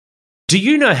Do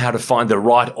you know how to find the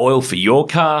right oil for your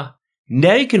car?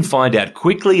 Now you can find out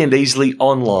quickly and easily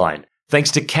online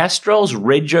thanks to Castrol's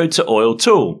Rego to Oil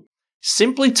tool.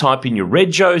 Simply type in your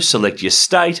Rego, select your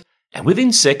state, and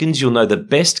within seconds you'll know the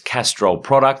best Castrol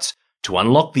products to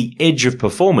unlock the edge of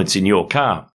performance in your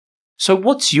car. So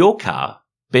what's your car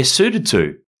best suited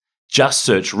to? Just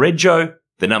search Rego,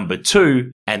 the number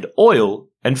 2, and oil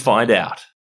and find out.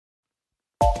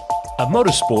 A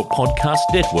Motorsport Podcast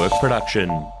Network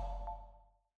production.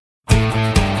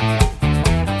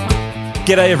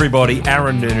 G'day everybody,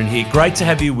 Aaron Noonan here. Great to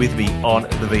have you with me on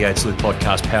the V8 Sleuth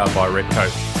podcast powered by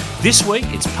Repco. This week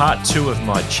it's part 2 of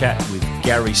my chat with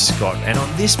Gary Scott, and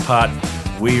on this part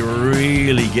we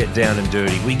really get down and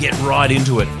dirty. We get right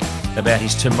into it about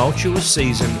his tumultuous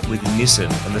season with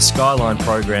Nissan and the Skyline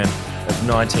program of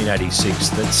 1986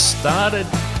 that started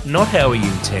not how he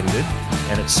intended,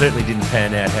 and it certainly didn't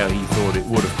pan out how he thought it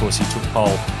would. Of course, he took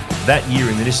pole that year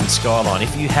in the Nissan Skyline.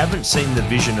 If you haven't seen the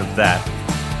vision of that,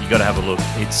 got to have a look.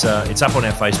 It's up on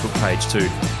our Facebook page too,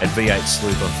 at V8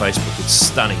 Sleuth on Facebook. It's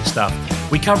stunning stuff.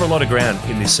 We cover a lot of ground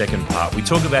in this second part. We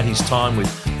talk about his time with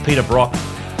Peter Brock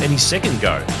and his second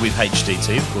go with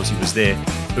HDT. Of course, he was there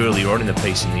earlier on in the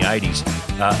piece in the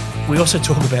 80s. We also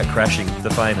talk about crashing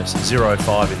the famous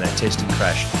 005 in that testing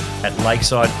crash at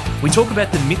Lakeside. We talk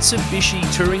about the Mitsubishi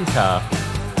touring car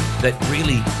that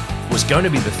really was going to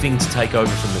be the thing to take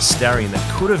over from the Starion,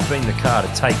 that could have been the car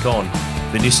to take on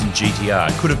the Nissan GTR.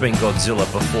 It could have been Godzilla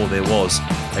before there was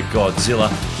a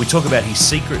Godzilla. We talk about his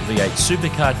secret V8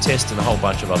 supercar test and a whole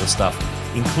bunch of other stuff,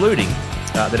 including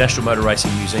the National Motor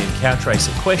Racing Museum Couch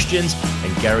Racer questions,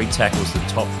 and Gary tackles the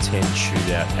top 10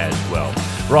 shootout as well.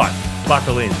 Right,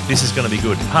 buckle in. This is going to be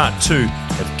good. Part 2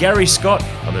 of Gary Scott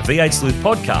on the V8 Sleuth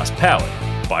podcast powered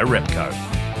by Repco.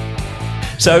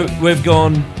 So we've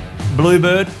gone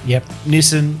Bluebird, yep.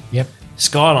 Nissan, yep.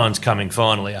 Skyline's coming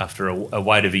finally after a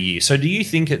wait of a year. So do you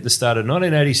think at the start of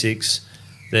 1986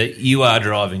 that you are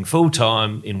driving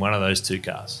full-time in one of those two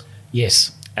cars?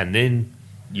 Yes. And then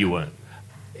you weren't?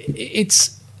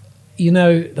 It's,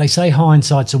 they say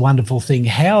hindsight's a wonderful thing.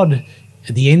 Howard,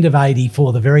 at the end of 80,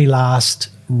 for the very last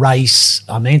race,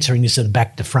 I'm answering this at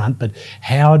back to front, but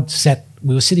Howard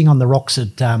we were sitting on the rocks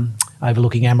at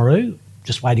overlooking Amaroo,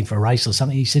 just waiting for a race or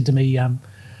something. He said to me,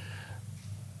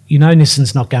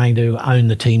 Nissan's not going to own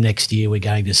the team next year. We're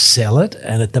going to sell it.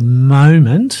 And at the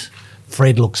moment,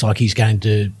 Fred looks like he's going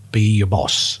to be your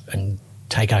boss and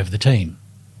take over the team.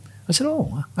 I said,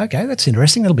 oh, okay, that's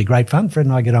interesting. That'll be great fun. Fred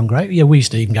and I get on great. Yeah, we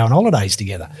used to even go on holidays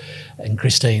together, and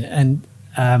Christine. And,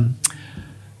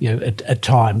 at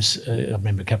times, I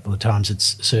remember a couple of times at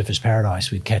Surfers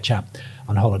Paradise, we'd catch up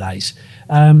on holidays.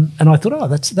 And I thought,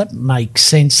 that makes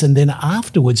sense. And then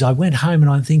afterwards, I went home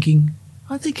and I'm thinking,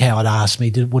 I think Howard asked me,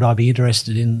 would I be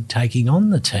interested in taking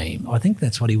on the team? I think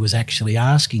that's what he was actually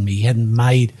asking me. He hadn't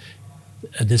made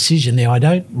a decision there. I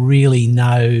don't really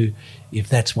know if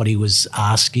that's what he was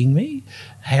asking me.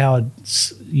 Howard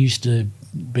used to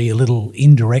be a little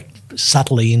indirect,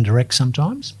 subtly indirect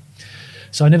sometimes.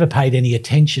 So I never paid any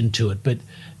attention to it. But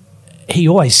he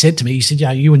always said to me, he said,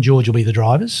 you and George will be the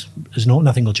drivers.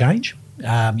 Nothing will change.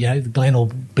 Glenn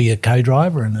will be a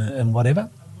co-driver and whatever.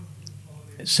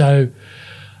 So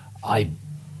I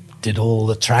did all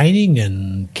the training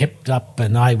and kept up,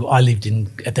 and I lived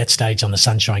at that stage on the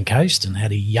Sunshine Coast and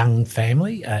had a young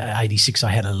family. 86,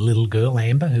 I had a little girl,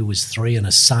 Amber, who was 3, and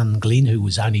a son, Glyn, who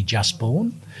was only just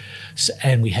born.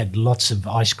 And we had lots of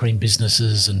ice cream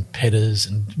businesses and petters,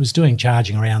 and was doing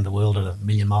charging around the world at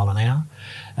 1,000,000 mile an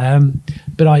hour.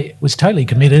 But I was totally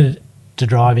committed to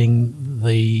driving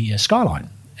the Skyline.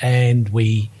 And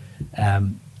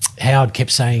Howard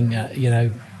kept saying,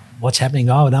 what's happening?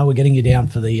 Oh, no, we're getting you down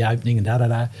for the opening and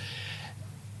da-da-da.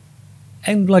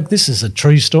 And, this is a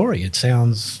true story. It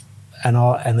sounds,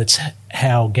 and it's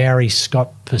how Gary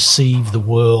Scott perceived the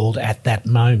world at that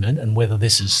moment and whether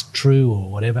this is true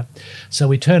or whatever. So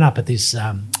we turn up at this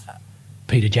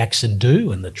Peter Jackson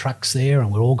do, and the truck's there,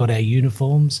 and we've all got our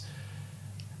uniforms.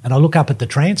 And I look up at the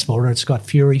transporter, and it's got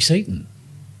Fury Seaton.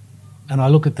 And I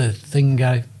look at the thing and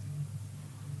go,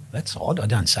 that's odd. I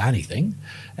don't say anything.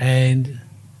 And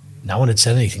no one had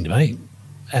said anything to me.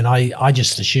 And I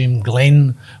just assumed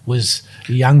Glenn was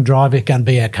a young driver, going to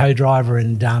be our co-driver.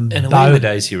 And are we in the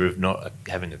days here of not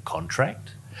having a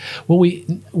contract? Well,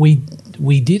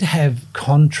 we did have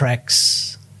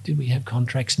contracts. Did we have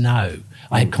contracts? No.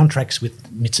 I had contracts with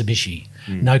Mitsubishi.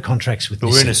 No contracts with Nissan.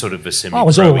 But we're in a sort of a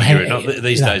semi-pro era.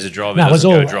 These days a driver doesn't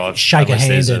go drive. Shake a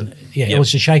hand. It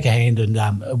was to shake a hand. And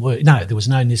no, there was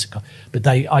no Nissan. But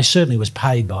I certainly was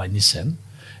paid by Nissan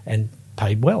and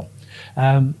paid well.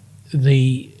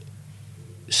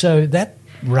 So that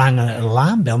rung an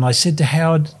alarm bell, and I said to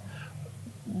Howard,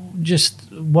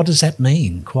 just what does that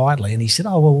mean, quietly? And he said,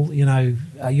 oh, well, you know,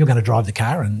 you're going to drive the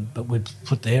car, but we're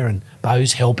put there, and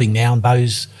Bo's helping now, and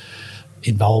Bo's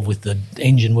involved with the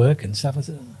engine work and stuff. I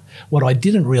said, what I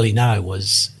didn't really know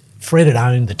was Fred had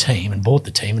owned the team and bought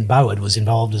the team, and Boad was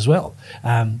involved as well.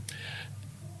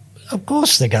 Of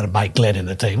course they're going to make Glenn in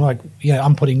the team. Like, you know,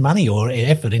 I'm putting money or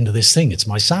effort into this thing. It's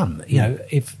my son. You know,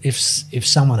 if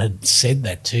someone had said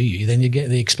that to you, then you get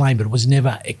the explain, but it was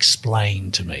never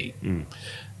explained to me.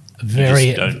 Very,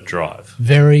 you just don't drive.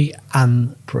 Very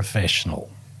unprofessional.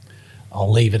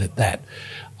 I'll leave it at that.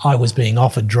 I was being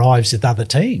offered drives with other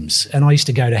teams, and I used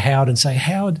to go to Howard and say,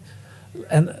 Howard,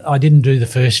 and I didn't do the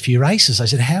first few races. I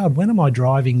said, Howard, when am I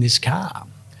driving this car?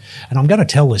 And I'm going to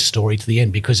tell this story to the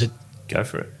end because it... Go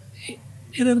for it.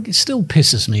 It still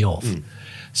pisses me off.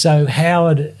 So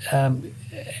Howard,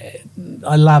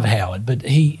 I love Howard, but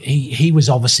he was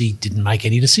obviously didn't make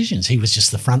any decisions. He was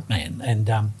just the front man.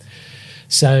 And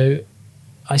so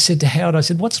I said to Howard, I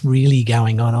said, what's really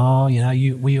going on? Oh, you know,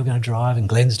 we were going to drive and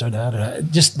Glenn's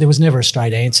just there was never a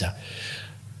straight answer.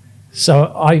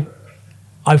 So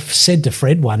I've said to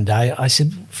Fred one day, I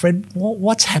said, Fred,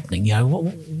 what's happening? You know,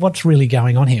 what's really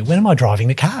going on here? When am I driving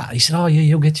the car? He said, oh, yeah,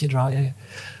 you'll get your drive. Yeah.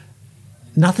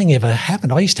 Nothing ever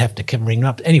happened. I used to have to come ring him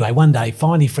up. Anyway, one day,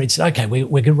 finally, Fred said, okay,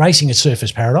 we're racing at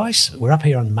Surfers Paradise. We're up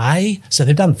here in May. So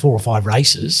they've done 4 or 5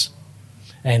 races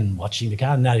and watching the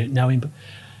car, no input.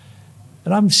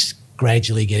 But I'm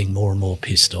gradually getting more and more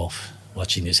pissed off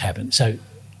watching this happen. So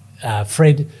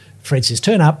Fred says,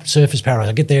 turn up, Surfers Paradise.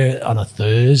 I get there on a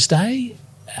Thursday.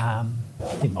 I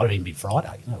think it might have even been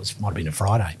Friday. No, it might have been a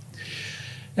Friday.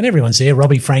 And everyone's there,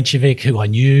 Robbie Franchovic, who I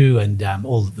knew, and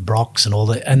all the Brocks and all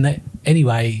that. And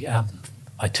anyway,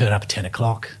 I turn up at 10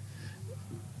 o'clock.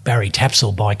 Barry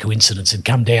Tapsell, by coincidence, had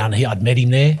come down here. I'd met him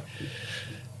there.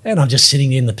 And I'm just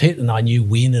sitting in the pit, and I knew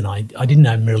Wynne, and I didn't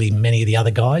know really many of the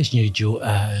other guys. Knew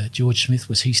George Smith.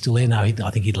 Was he still there? No, I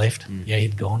think he'd left. Yeah,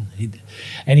 he'd gone.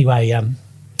 Anyway,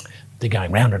 they're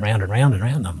going round and round and round and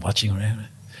round, and I'm watching around.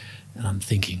 And I'm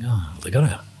thinking, oh, they've got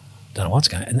to, don't know what's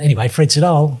going on. And anyway, Fred said,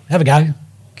 oh, have a go.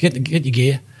 Get your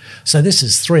gear. So this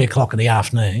is 3 o'clock in the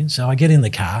afternoon. So I get in the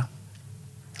car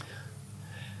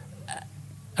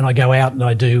and I go out and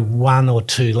I do 1 or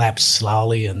 2 laps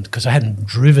slowly, and because I hadn't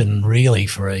driven really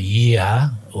for a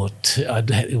year or two.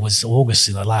 It was August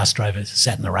in the last drove. I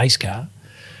sat in the race car.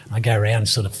 I go around and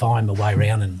sort of find my way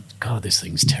around, and God, this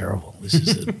thing's terrible. This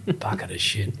is a bucket of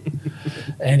shit.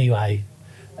 Anyway,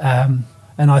 and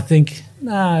I think,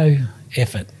 no,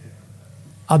 F it.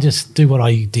 I'll just do what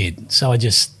I did. So I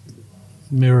just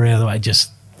mirror out of the way,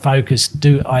 just focus.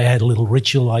 I had a little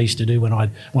ritual I used to do when I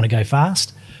want to go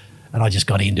fast, and I just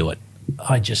got into it.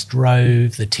 I just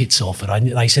drove the tits off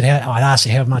it. They said, I asked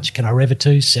how much can I rev it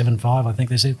to? 7.5, I think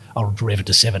they said. I'll rev it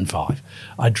to 7.5.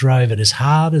 I drove it as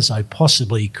hard as I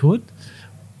possibly could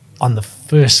on the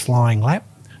first flying lap.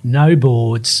 No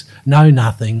boards, no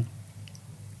nothing.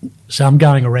 So I'm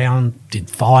going around, did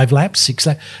 5 laps, 6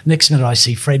 laps. Next minute I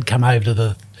see Fred come over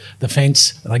to the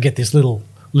fence, and I get this little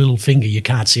finger. You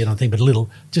can't see it, I think, but a little,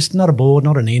 just not a board,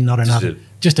 not an in, not another,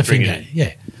 just a finger.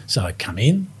 Yeah. So I come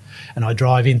in and I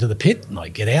drive into the pit and I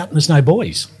get out, and there's no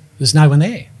boys. There's no one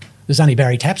there. There's only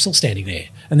Barry Tapsell standing there,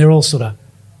 and they're all sort of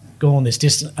gone this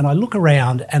distance. And I look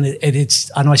around, and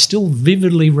and I still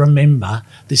vividly remember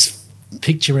this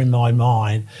picture in my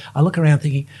mind. I look around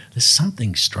thinking, there's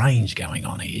something strange going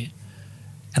on here.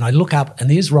 And I look up, and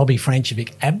there's Robbie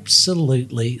Franchovic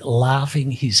absolutely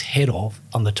laughing his head off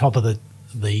on the top of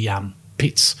the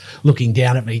pits, looking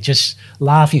down at me, just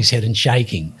laughing his head and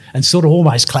shaking and sort of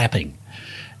almost clapping.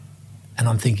 And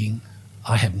I'm thinking,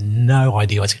 I have no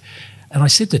idea what's... And I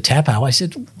said to Tapo, I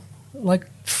said, like,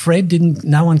 Fred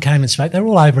no one came and spoke. They were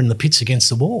all over in the pits against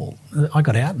the wall. I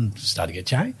got out and started to get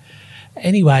changed.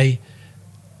 Anyway,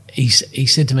 he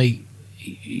said to me,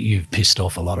 you've pissed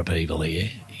off a lot of people here.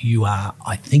 You are,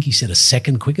 I think he said, a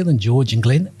second quicker than George and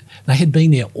Glenn. They had been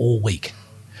there all week.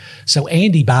 So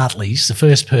Andy Bartley's the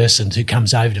first person who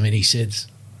comes over to me, and he says,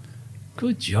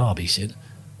 good job, he said.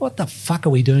 What the fuck are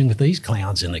we doing with these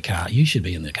clowns in the car? You should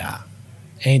be in the car.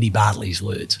 Andy Bartley's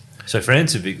words. So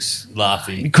Francovic's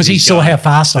laughing. Because he saw how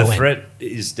fast I went. The threat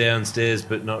is downstairs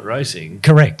but not racing.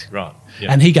 Correct. Right. Yep.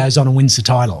 And he goes on and wins the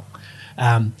title.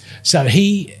 So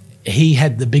he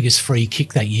had the biggest free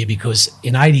kick that year, because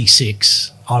in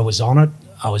 86 I was on it.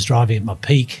 I was driving at my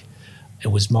peak. It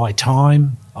was my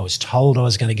time. I was told I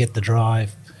was going to get the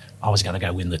drive. I was going to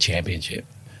go win the championship.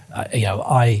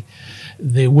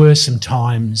 There were some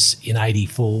times in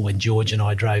 84 when George and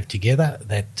I drove together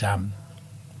that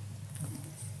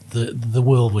the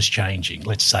world was changing,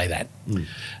 let's say that.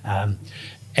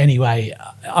 anyway,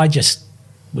 I just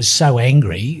was so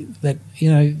angry that,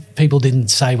 people didn't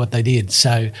say what they did.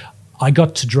 So I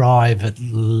got to drive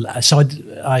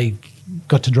I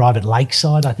got to drive at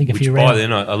Lakeside, I think, a few rounds. By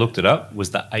then, I looked it up,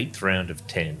 was the 8th round of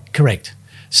 10. Correct.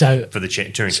 So for the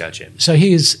touring car championship. So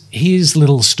here's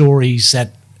little stories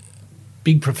that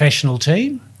big professional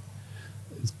team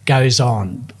goes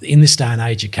on. In this day and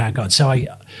age, you can't go on. So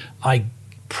I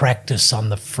practice on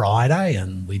the Friday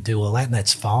and we do all that, and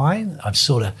that's fine.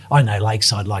 I know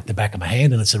Lakeside like the back of my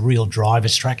hand, and it's a real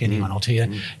driver's track. Anyone will tell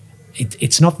you.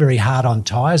 It's not very hard on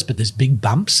tyres, but there's big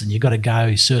bumps and you've got to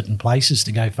go certain places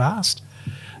to go fast.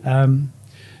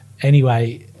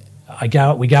 Anyway, we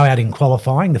go out in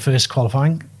qualifying, the first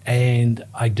qualifying, and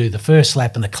I do the first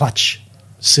lap and the clutch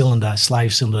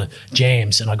slave cylinder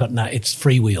jams, and it's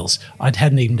freewheels. I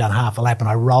hadn't even done half a lap and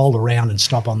I rolled around and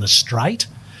stop on the straight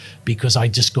because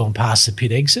I'd just gone past the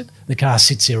pit exit. The car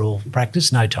sits there all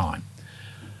practice, no time.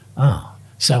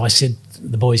 So I said,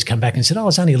 the boys come back and said,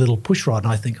 it's only a little push rod.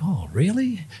 And I think,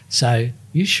 really? So,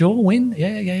 you sure, Win? Yeah,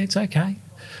 it's okay.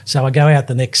 So I go out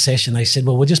the next session. They said,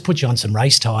 well, we'll just put you on some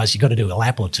race tyres. You've got to do a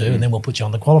lap or two, and then we'll put you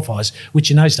on the qualifiers, which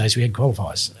in those days we had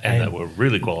qualifiers. And they were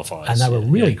really qualifiers. And they were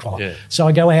really qualifiers. Yeah. So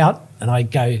I go out and I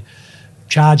go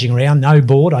charging around, no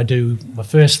board. I do my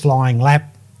first flying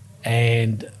lap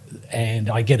and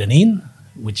I get an in,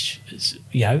 which is,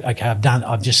 okay,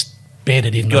 I've just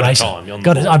bedded in the race. I'm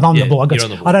on the board.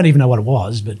 I don't even know what it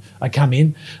was, but I come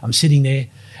in, I'm sitting there,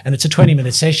 and it's a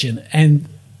 20-minute session, and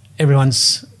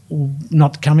everyone's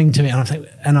not coming to me,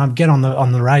 and I get on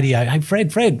the radio. Hey,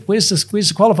 Fred, where's the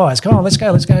qualifiers? Come on, let's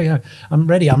go. I'm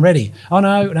ready. Oh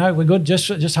no, we're good.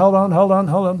 Just hold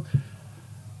on.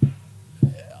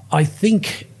 I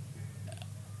think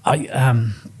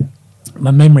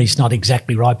my memory's not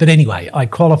exactly right, but anyway, I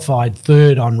qualified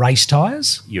third on race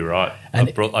tyres. You're right. I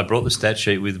brought the stat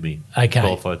sheet with me. Okay.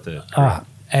 Qualified third.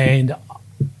 And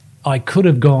I could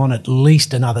have gone at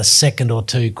least another second or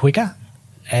two quicker.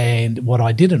 And what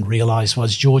I didn't realise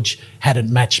was George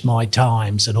hadn't matched my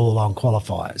times at all on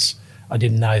qualifiers. I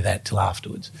didn't know that till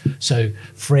afterwards. So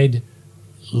Fred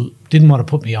didn't want to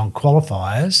put me on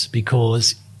qualifiers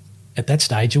because at that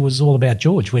stage it was all about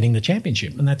George winning the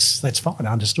championship, and that's fine.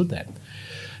 I understood that.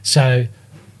 So I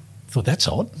thought, that's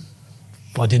odd.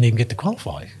 I didn't even get to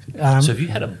qualify. So have you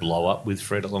had a blow-up with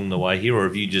Fred along the way here, or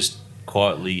have you just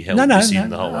quietly held this in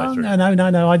the whole way through?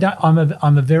 No. I don't.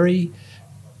 I'm a very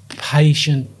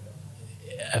patient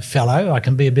fellow. I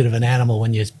can be a bit of an animal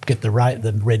when you get the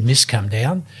red mist come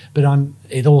down, but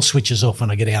it all switches off when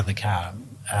I get out of the car.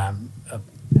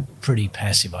 Pretty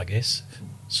passive, I guess,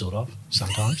 sort of,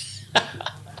 sometimes.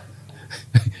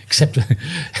 except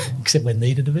when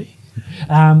needed to be.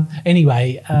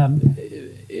 Anyway,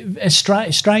 a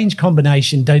strange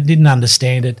combination. Didn't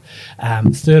understand it.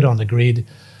 Third on the grid.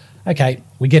 Okay,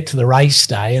 we get to the race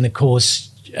day, and of course,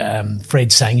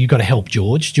 Fred's saying, you've got to help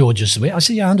George. George is I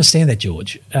said, yeah, I understand that,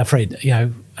 George. Fred,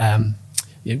 you've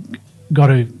got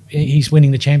to. He's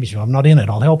winning the championship. I'm not in it.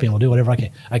 I'll help him. I'll do whatever I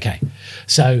can. Okay,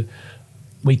 so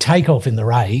we take off in the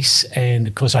race, and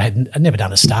of course I'd never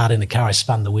done a start in the car. I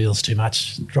spun the wheels too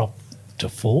much, dropped to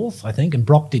fourth, I think, and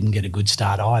Brock didn't get a good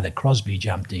start either. Crosby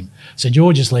jumped him. So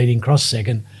George is leading, cross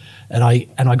second, and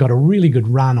I got a really good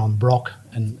run on Brock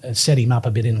and set him up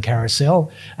a bit in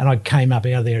carousel, and I came up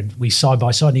out of there, and we side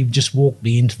by side, and he just walked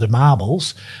me into the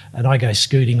marbles, and I go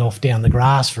scooting off down the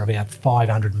grass for about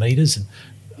 500 metres and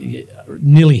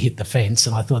nearly hit the fence,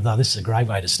 and I thought, this is a great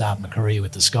way to start my career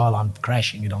with the Skyline,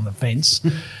 crashing it on the fence.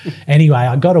 Anyway,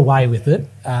 I got away with it.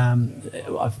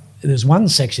 There's one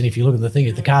section, if you look at the thing,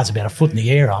 if the car's about a foot in the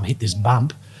air, I've hit this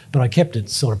bump, but I kept it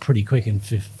sort of pretty quick in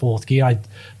fourth gear. I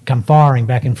come firing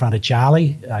back in front of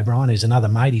Charlie O'Brien, who's another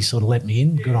mate. He sort of let me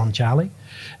in. Good on Charlie.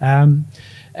 And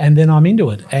then I'm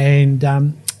into it.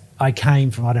 And I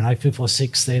came from, fifth or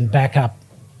sixth, then back up,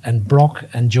 and Brock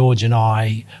and George and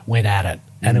I went at it.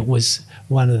 And it was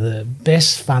one of the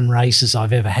best fun races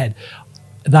I've ever had.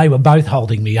 They were both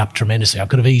holding me up tremendously. I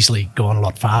could have easily gone a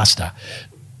lot faster.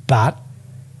 But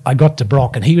I got to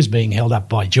Brock, and he was being held up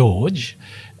by George,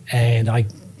 and I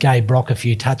gave Brock a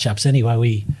few touch-ups. Anyway,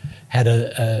 we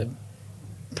had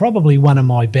probably one of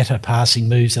my better passing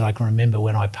moves that I can remember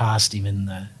when I passed him in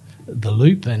the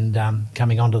loop and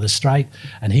coming onto the straight,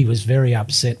 and he was very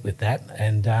upset with that.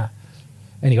 And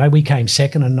anyway, we came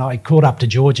second, and I caught up to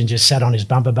George and just sat on his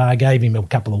bumper bar, gave him a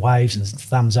couple of waves and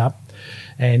thumbs up,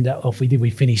 and off we did.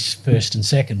 We finished first and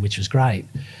second, which was great.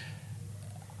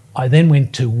 I then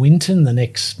went to Winton the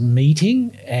next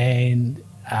meeting, and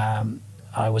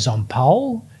I was on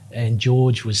pole, and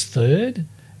George was third,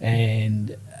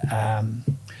 and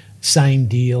same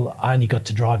deal. I only got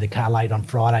to drive the car late on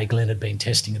Friday. Glenn had been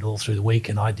testing it all through the week,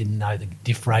 and I didn't know the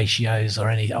diff ratios or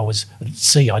any.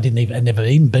 I'd never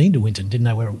even been to Winton, didn't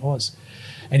know where it was.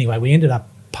 Anyway, we ended up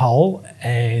pole,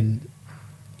 and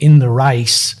in the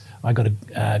race, I got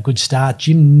a good start.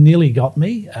 Jim nearly got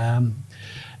me,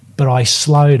 but I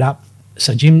slowed up.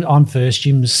 So I'm first,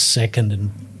 Jim's second,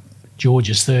 and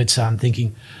George is third. So I'm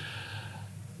thinking,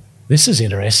 this is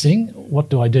interesting. What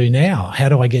do I do now? How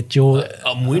do I get George?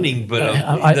 I'm winning, but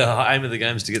the aim of the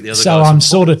game is to get the other guys. So I'm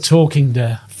sort of talking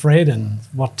to Fred and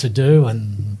what to do.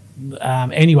 And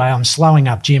anyway, I'm slowing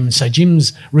up Jim. So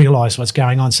Jim's realised what's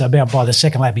going on. So about by the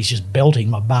second lap, he's just belting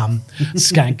my bum.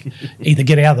 Skunk, either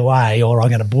get out of the way or I'm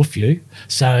going to boof you.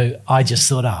 So I just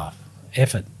thought,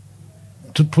 F it.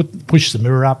 Push the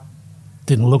mirror up,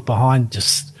 didn't look behind,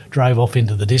 just drove off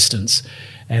into the distance.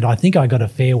 And I think I got a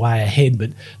fair way ahead,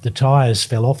 but the tyres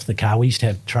fell off the car. We used to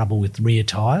have trouble with rear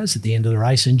tyres at the end of the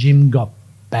race, and Jim got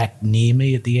back near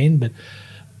me at the end, but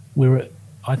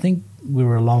I think we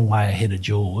were a long way ahead of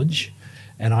George.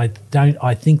 And I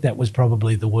think that was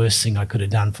probably the worst thing I could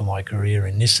have done for my career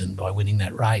in Nissan by winning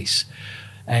that race.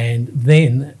 And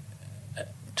then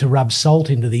to rub salt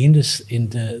into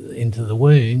the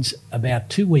wounds, about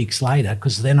 2 weeks later,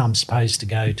 because then I'm supposed to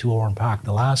go to Oran Park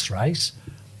the last race,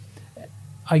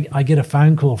 I get a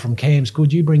phone call from Cams,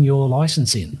 could you bring your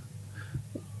licence in?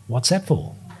 What's that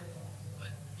for?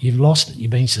 You've lost it,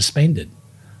 you've been suspended.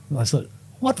 And I thought,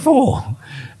 what for?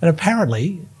 And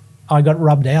apparently I got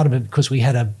rubbed out of it because we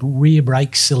had a rear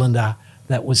brake cylinder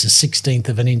that was a 16th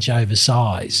of an inch over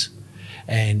size.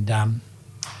 And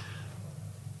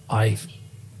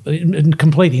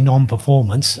completely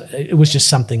non-performance. It was just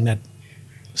something that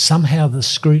somehow the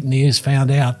scrutineers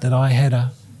found out that I had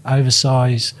a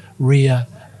oversized rear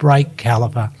brake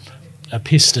caliper, a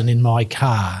piston in my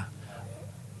car,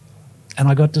 and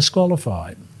I got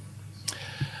disqualified.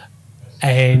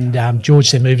 And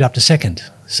George then moved up to second,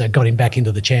 so got him back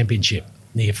into the championship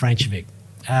near Franchevik.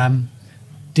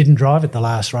 Didn't drive at the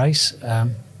last race.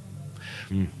 Oran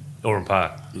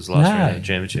Park was the last round of the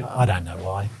championship. I don't know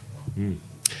why.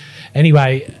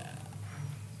 Anyway,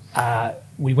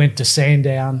 we went to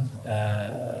Sandown.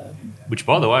 Which,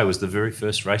 by the way, was the very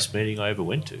first race meeting I ever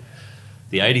went to.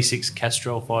 The 86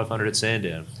 Castrol 500 at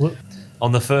Sandown. What?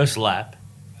 On the first lap,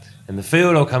 and the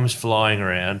field all comes flying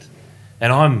around,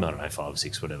 and I'm, I don't know, 5 or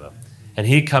 6, whatever. And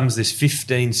here comes this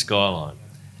 15 Skyline,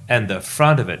 and the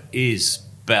front of it is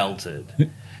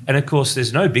belted. And, of course,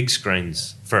 there's no big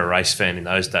screens for a race fan in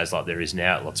those days like there is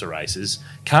now at lots of races.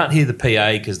 Can't hear the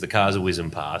PA because the cars are whizzing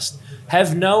past.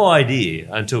 Have no idea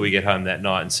until we get home that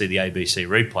night and see the ABC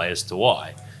replay as to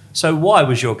why. So why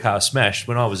was your car smashed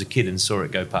when I was a kid and saw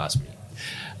it go past me?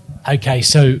 Okay,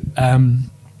 so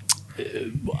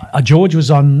George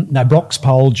was Brock's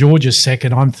pole, George is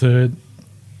second, I'm third.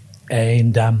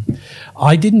 And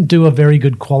I didn't do a very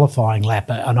good qualifying lap,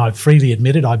 and I freely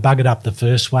admit it. I buggered up the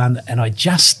first one, and I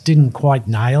just didn't quite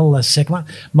nail the second one.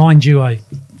 Mind you, I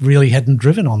really hadn't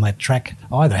driven on that track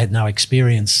either. I had no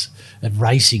experience of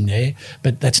racing there,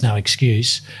 but that's no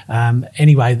excuse.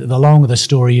 Anyway, the long of the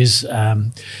story is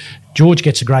George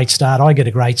gets a great start. I get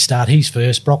a great start. He's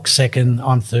first, Brock's second,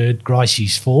 I'm third,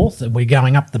 Gricey's fourth. And we're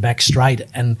going up the back straight,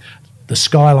 and the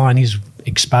Skyline is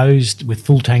exposed with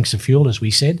full tanks of fuel, as we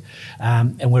said,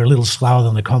 and we're a little slower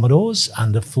than the Commodores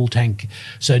under full tank.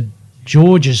 So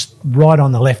George is right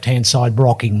on the left-hand side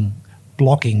blocking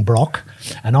Brock,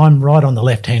 and I'm right on the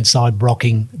left-hand side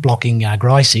blocking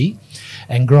Gricey,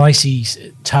 and Gricey's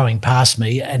towing past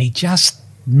me, and he just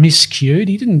miscued.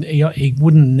 He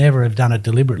wouldn't never have done it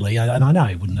deliberately, and I know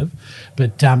he wouldn't have,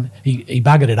 but he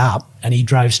buggered it up, and he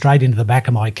drove straight into the back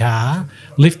of my car,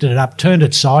 lifted it up, turned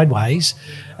it sideways,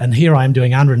 and here I am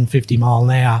doing 150 mile an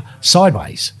hour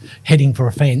sideways, heading for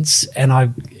a fence, and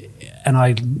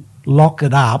I lock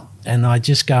it up, and I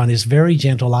just go in this very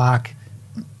gentle arc,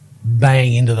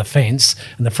 bang into the fence,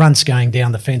 and the front's going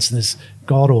down the fence, and this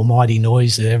God almighty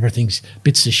noise that everything's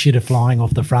bits of shit are flying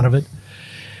off the front of it.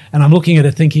 And I'm looking at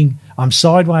it thinking, I'm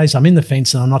sideways, I'm in the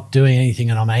fence, and I'm not doing anything,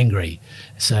 and I'm angry.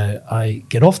 So I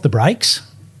get off the brakes,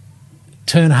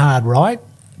 turn hard right,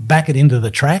 back it into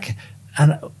the track,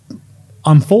 and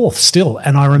I'm fourth still.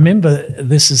 And I remember,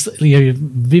 this is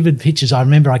vivid pictures. I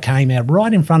remember I came out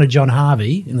right in front of John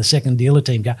Harvey in the second dealer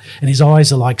team car, and his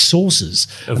eyes are like saucers.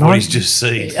 Of what he's just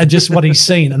seen. Just what he's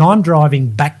seen. And I'm driving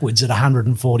backwards at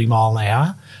 140 mile an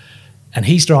hour, and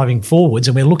he's driving forwards,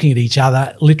 and we're looking at each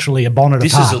other literally a bonnet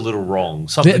apart. This is a little wrong.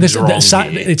 Something's wrong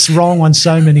here. It's wrong on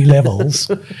so many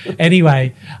levels.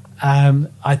 Anyway,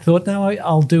 I thought, no,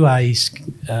 I'll do a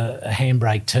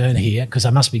handbrake turn here because I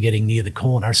must be getting near the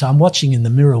corner. So I'm watching in the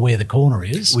mirror where the corner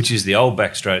is. Which is the old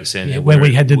back straight centre. Where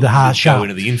we had did the hard show sharp.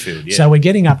 Into the infield, yeah. So we're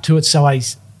getting up to it. So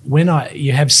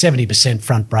you have 70%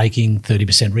 front braking,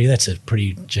 30% rear. That's a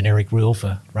pretty generic rule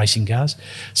for racing cars.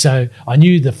 So I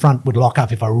knew the front would lock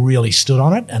up if I really stood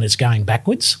on it and it's going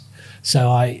backwards.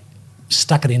 So I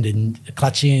stuck it into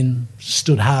clutch in,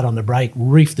 stood hard on the brake,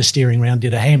 reefed the steering round,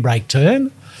 did a handbrake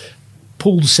turn,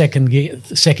 pulled second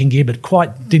gear, but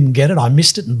quite didn't get it. I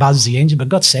missed it and buzzed the engine, but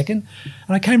got second.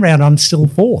 And I came round, I'm still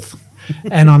fourth.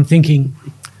 And I'm thinking,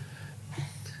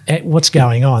 what's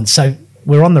going on? So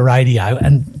we're on the radio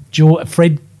and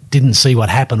Fred didn't see what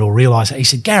happened or realise it. He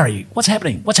said, Gary, what's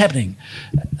happening? What's happening?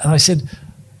 And I said,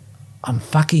 I'm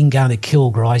fucking going to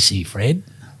kill Gricey, Fred.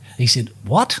 He said,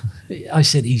 what? I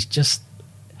said, he's just...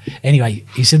 Anyway,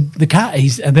 he said, the car...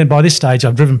 And then by this stage,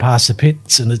 I've driven past the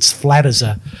pits and it's flat as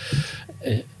a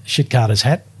shit carter's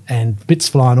hat and bits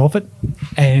flying off it.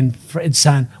 And Fred's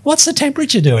saying, what's the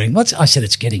temperature doing? I said,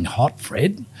 it's getting hot,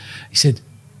 Fred. He said,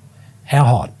 how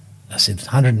hot? I said,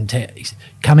 110. He said,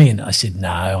 come in. I said, no,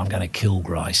 I'm going to kill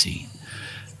Gricey.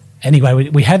 Anyway,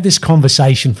 we had this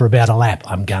conversation for about a lap.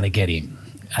 I'm going to get him.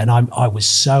 And I was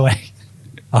so...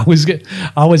 I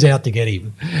was out to get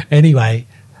him. Anyway,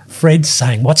 Fred's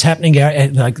saying, what's happening?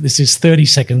 Like, this is 30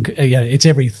 second, it's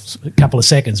every couple of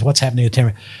seconds. What's happening to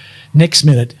Terry? Next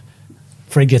minute,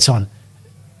 Fred gets on.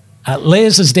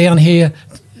 Les is down here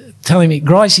telling me,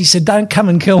 Gricey said, don't come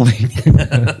and kill me.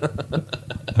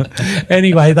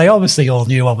 Anyway, they obviously all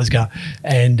knew what was going on.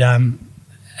 And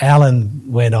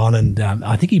Alan went on and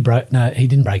I think he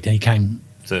didn't break down. He came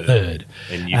third.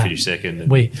 And you finished second.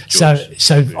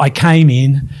 So I came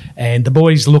in and the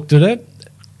boys looked at it.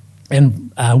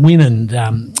 And Wynne and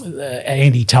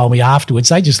Andy told me afterwards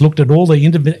they just looked at all the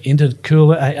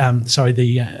intercooler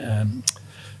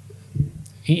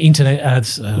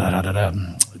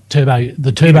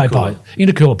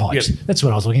pipes. Yep. That's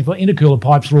what I was looking for. Intercooler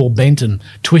pipes were all bent and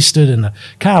twisted, and the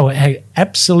car had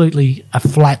absolutely a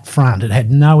flat front. It had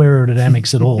no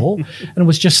aerodynamics at all, and it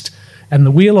was just. And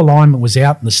the wheel alignment was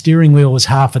out, and the steering wheel was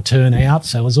half a turn out,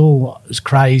 so it was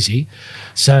crazy.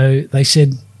 So they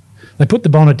said. They put the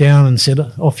bonnet down and said,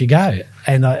 off you go.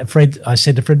 And I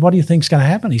said to Fred, what do you think's going to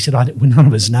happen? He said, none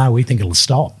of us know. We think it'll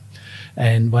stop.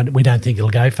 And we don't think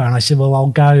it'll go far. And I said, well, I'll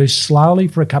go slowly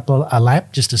for a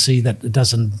lap just to see that it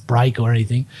doesn't break or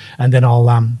anything. And then I'll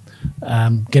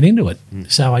get into it.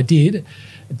 Mm. So I did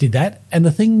that. And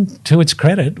the thing, to its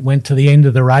credit, went to the end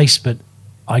of the race, but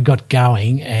I got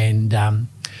going and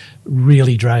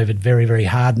really drove it very, very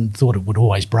hard and thought it would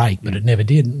always break, but it never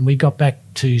did. And we got back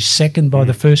to second by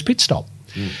the first pit stop,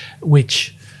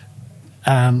 which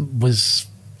was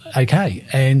okay.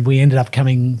 And we ended up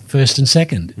coming first and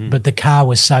second. But the car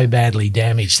was so badly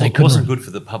damaged. It wasn't good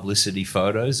for the publicity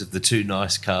photos of the two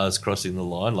nice cars crossing the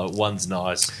line. Like one's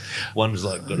nice, one's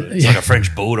like it's like a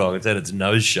French bulldog. It's had its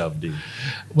nose shoved in.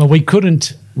 Well, we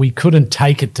couldn't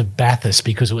take it to Bathurst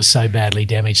because it was so badly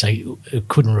damaged. They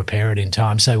couldn't repair it in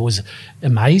time. So it was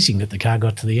amazing that the car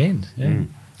got to the end. Yeah.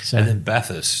 So, and then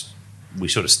Bathurst, we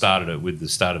sort of started it with the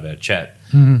start of our chat,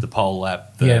 the pole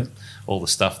lap, all the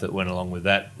stuff that went along with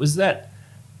that. Was that,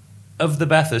 of the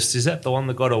Bathurst, is that the one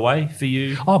that got away for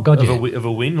you? Oh, God, of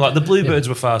a win? Like the Bluebirds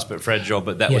were fast but fragile,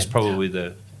 but that was probably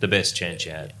the best chance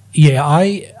you had. Yeah,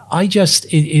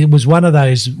 it was one of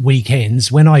those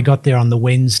weekends. When I got there on the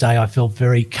Wednesday, I felt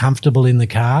very comfortable in the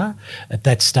car. At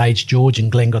that stage, George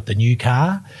and Glenn got the new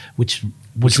car, which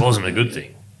wasn't a good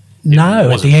thing. No,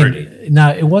 at the end,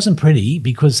 no, it wasn't pretty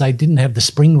because they didn't have the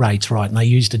spring rates right and they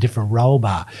used a different roll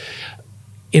bar.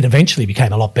 It eventually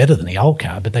became a lot better than the old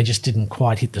car, but they just didn't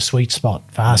quite hit the sweet spot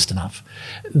fast enough.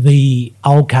 The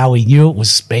old car, we knew it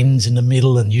was Benz in the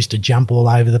middle and used to jump all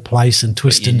over the place and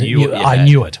twist. I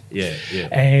knew it. Yeah.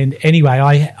 And anyway,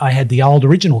 I had the old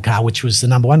original car, which was the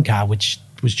number one car, which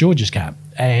was George's car.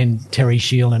 And Terry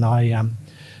Shield and I,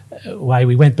 away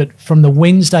we went. But from the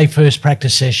Wednesday first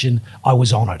practice session, I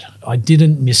was on it. I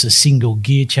didn't miss a single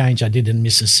gear change. I didn't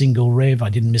miss a single rev. I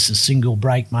didn't miss a single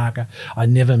brake marker. I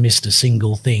never missed a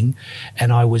single thing.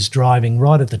 And I was driving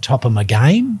right at the top of my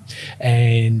game.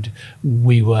 And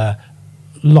we were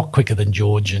a lot quicker than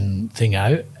George and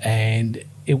Thingo. And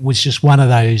it was just one of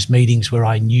those meetings where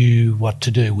I knew what to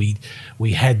do. We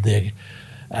had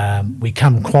we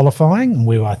come qualifying,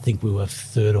 and I think we were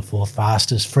third or fourth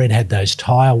fastest. Fred had those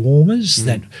tyre warmers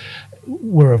that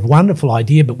were a wonderful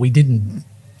idea, but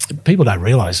people don't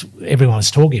realise, everyone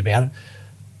was talking about it,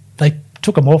 they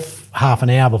took them off half an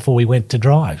hour before we went to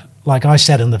drive. Like I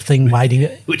sat in the thing waiting.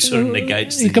 Which sort of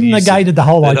negates the It negated the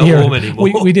whole they're not idea. warm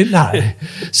anymore. We didn't know.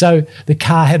 So the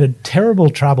car had a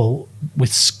terrible trouble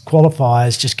with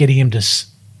qualifiers just getting him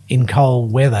in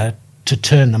cold weather to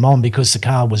turn them on because the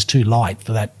car was too light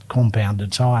for that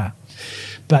compounded tyre.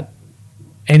 But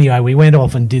anyway, we went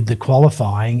off and did the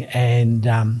qualifying, and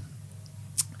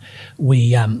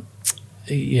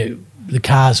the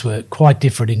cars were quite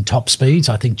different in top speeds.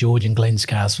 I think George and Glenn's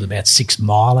cars were about 6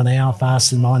 mile an hour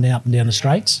faster than mine up and down the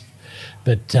straights.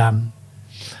 But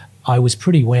I was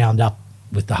pretty wound up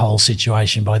with the whole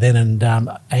situation by then, and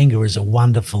anger is a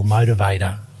wonderful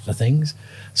motivator for things.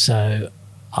 So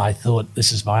I thought,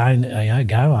 this is my own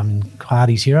go. I'm in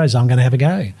Hardy's Heroes. I'm going to have a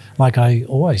go, like I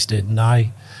always did. And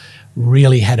I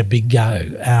really had a big go.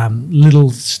 Little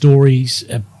stories,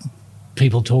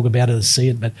 people talk about it, see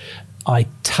it, but I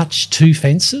touched 2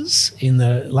 fences in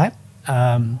the lap.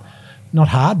 Not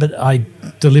hard, but I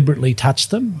deliberetely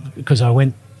touched them because I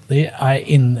went there.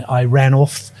 I ran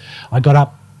off. I got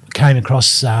up, came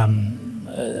across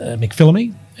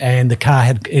McPhillamy, and the car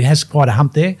has quite a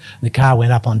hump there. The car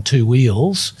went up on 2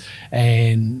 wheels,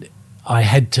 and I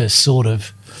had to sort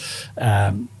of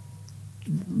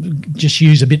just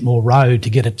use a bit more road to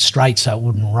get it straight so it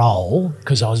wouldn't roll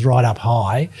because I was right up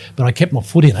high. But I kept my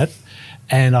foot in it,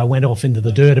 and I went off into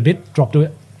the dirt a bit, dropped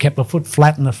it, kept my foot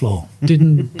flat on the floor.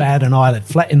 Didn't bat an eyelid,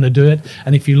 flat in the dirt.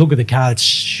 And if you look at the car, it's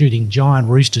shooting giant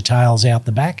rooster tails out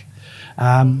the back.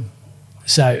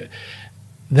 So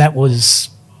that was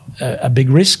a big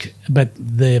risk. But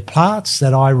the parts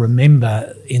that I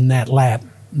remember in that lap,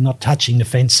 not touching the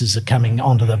fences are coming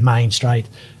onto the main straight,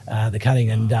 the cutting,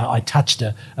 and I touched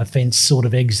a fence sort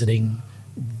of exiting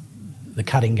the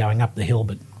cutting going up the hill,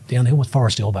 but down the hill with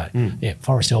Forest Elbow. Yeah,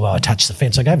 Forest Elbow, I touched the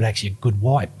fence. I gave it actually a good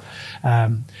wipe.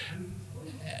 The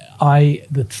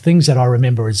things that I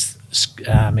remember is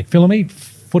McPhillamy,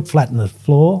 foot flat on the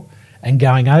floor and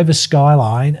going over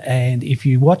Skyline, and if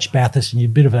you watch Bathurst and you're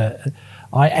a bit of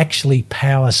I actually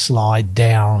power slide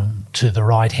down to the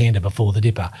right-hander before the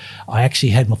dipper. I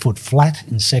actually had my foot flat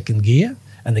in second gear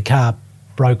and the car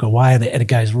broke away and it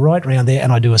goes right round there,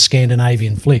 and I do a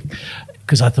Scandinavian flick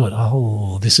because I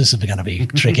thought, this isn't going to be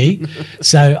tricky.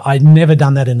 So I'd never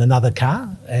done that in another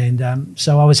car, and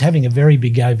so I was having a very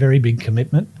big go, very big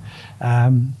commitment.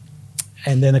 And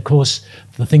then, of course,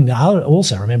 the thing that I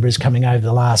also remember is coming over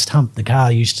the last hump. The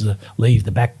car used to leave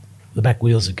the back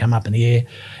wheels had come up in the air.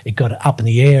 It got up in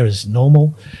the air as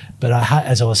normal, but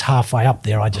as I was halfway up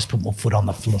there, I just put my foot on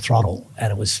the throttle,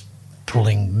 and it was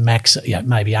pulling max,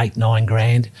 maybe 8-9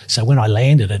 grand. So when I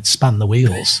landed, it spun the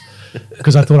wheels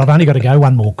because I thought I've only got to go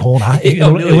one more corner.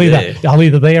 I'll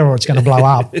either there or it's going to blow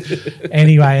up.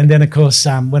 Anyway, and then of course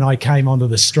when I came onto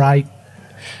the straight,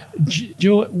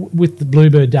 with the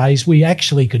Bluebird days, we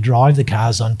actually could drive the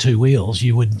cars on 2 wheels.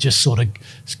 You would just sort of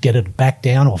get it back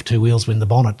down off 2 wheels when the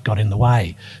bonnet got in the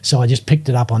way. So I just picked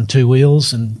it up on 2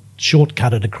 wheels and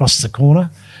shortcut it across the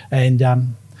corner, and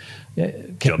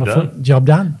job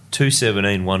done.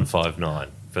 2:17.159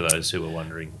 for those who were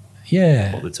wondering.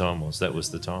 Yeah, what the time was. That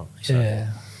was the time. So. Yeah,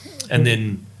 and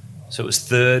then. So it was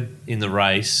third in the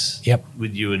race. Yep.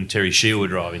 With you and Terry Shield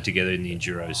driving together in the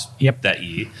Enduros. Yep. That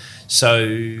year. So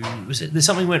there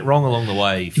something went wrong along the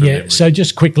way? From memory? So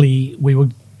just quickly,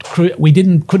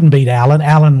 couldn't beat Alan.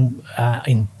 Alan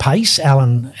in pace.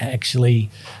 Alan actually,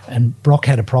 and Brock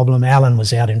had a problem. Alan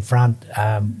was out in front.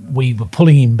 We were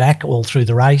pulling him back all through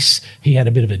the race. He had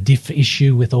a bit of a diff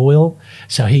issue with oil,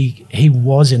 so he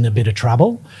was in a bit of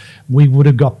trouble. We would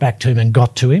have got back to him and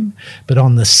got to him, but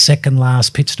on the second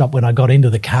last pit stop, when I got into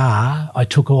the car, I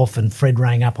took off and Fred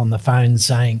rang up on the phone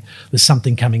saying, there's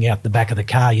something coming out the back of the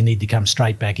car, you need to come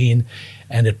straight back in.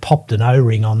 And it popped an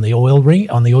O-ring on the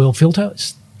oil filter.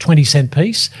 It's 20-cent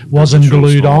piece, wasn't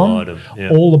glued on.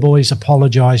 Yeah. All the boys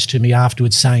apologised to me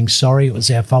afterwards saying, sorry, it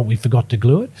was our fault, we forgot to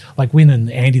glue it. Like Wynn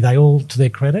and Andy, they all, to their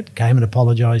credit, came and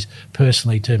apologised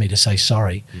personally to me to say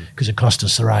sorry because it cost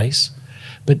us the race.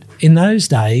 But in those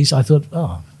days, I thought,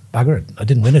 bugger it, I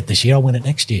didn't win it this year, I'll win it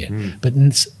next year. But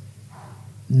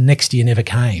next year never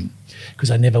came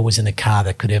because I never was in a car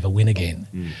that could ever win again.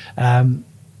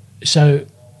 So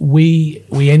we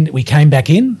came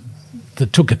back in.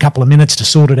 It took a couple of minutes to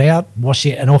sort it out, wash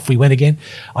it, and off we went again.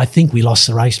 I think we lost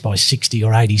the race by 60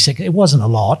 or 80 seconds. It wasn't a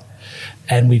lot,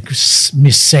 and we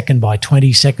missed second by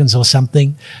 20 seconds or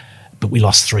something, but we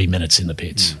lost 3 minutes in the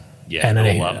pits. Yeah, and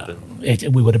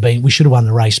we should have won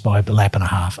the race by a lap and a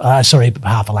half.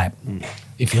 Half a lap.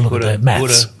 If you look at the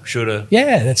maths. Shoulda.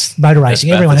 Yeah, that's motor racing.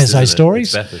 That's everyone Bathurst, has those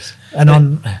stories,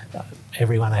 and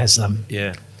everyone has them.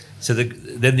 Yeah. So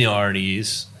then the irony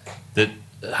is that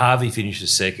Harvey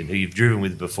finishes second, who you've driven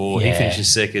with before. Yeah. He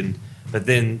finishes second But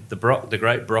then the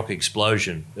great Brock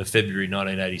explosion of February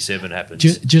 1987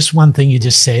 happens. Just one thing you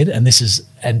just said, and this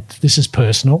is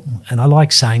personal, and I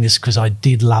like saying this because I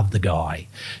did love the guy,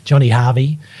 Johnny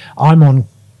Harvey. I'm on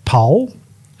pole,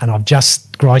 and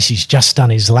Gracie's just done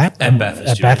his lap at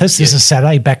Bathurst. This is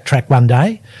Saturday. Backtrack one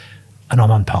day, and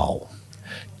I'm on pole.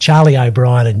 Charlie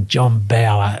O'Brien and John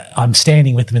Bauer. I'm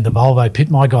standing with them in the Volvo pit.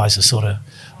 My guys are sort of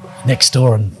next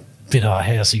door and bit,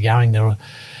 how's he going there?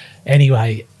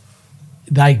 Anyway,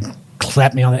 they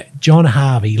clapped me on that. John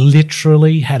Harvey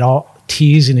literally had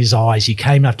tears in his eyes. He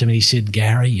came up to me and he said,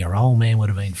 "Gary, your old man would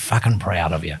have been fucking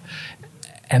proud of you."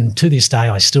 And to this day,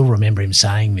 I still remember him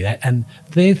saying me that. And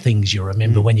they're things you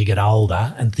remember when you get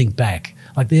older and think back.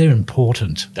 Like, they're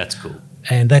important. That's cool.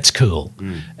 And that's cool.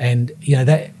 And,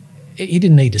 that he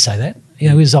didn't need to say that.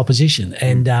 It was opposition.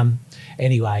 And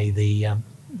anyway,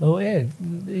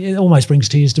 it almost brings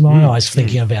tears to my eyes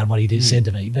thinking about what he did said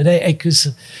to me. But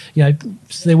because,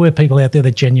 there were people out there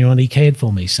that genuinely cared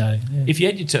for me. So, yeah. If you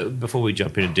had before we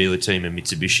jump into dealer team and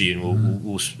Mitsubishi, and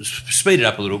we'll speed it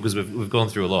up a little because we've gone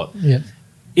through a lot. Yep.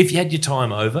 If you had your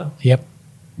time over, yep,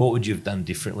 what would you have done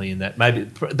differently in that? Maybe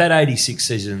that 86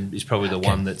 season is probably the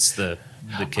one that's the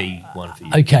key one for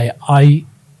you. Okay,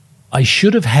 I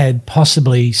should have had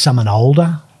possibly someone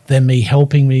older than me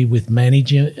helping me with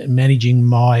managing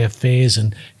my affairs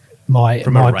and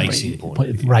from a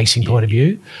racing point of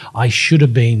view. I should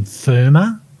have been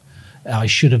firmer. I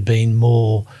should have been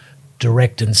more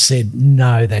direct and said,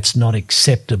 no, that's not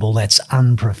acceptable. That's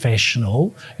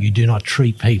unprofessional. You do not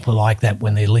treat people like that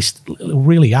when they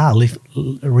really are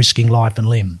risking life and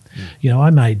limb.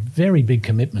 I made very big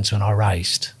commitments when I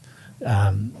raced.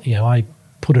 I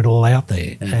put it all out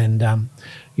there, and and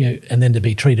then to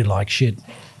be treated like shit.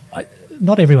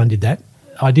 Not everyone did that.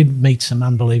 I did meet some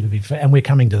unbelievably, and we're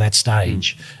coming to that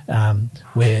stage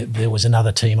where there was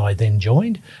another team I then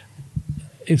joined.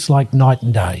 It's like night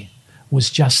and day. Was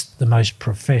just the most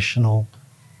professional,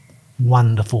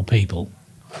 wonderful people.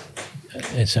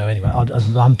 And so anyway,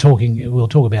 I'm talking. We'll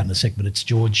talk about it in a sec, but it's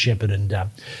George Shepherd and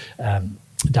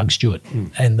Doug Stewart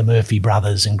and the Murphy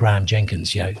brothers and Graham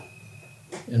Jenkins,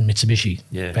 and Mitsubishi.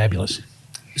 Yeah. Fabulous.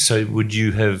 So would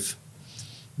you have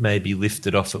maybe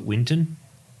lifted off at Winton?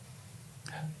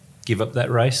 Give up that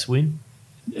race win?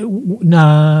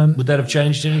 No. Would that have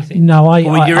changed anything? No,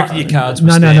 you reckon your cards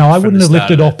were No. I wouldn't have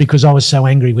lifted off because I was so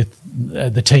angry with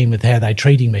the team with how they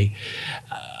treating me.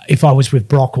 If I was with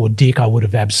Brock or Dick, I would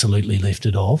have absolutely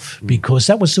lifted off because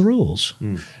that was the rules.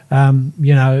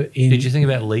 Did you think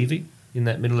about leaving in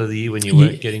that middle of the year when you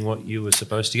weren't getting what you were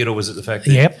supposed to get, or was it the fact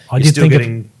that you're still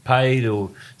getting paid, or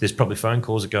there's probably phone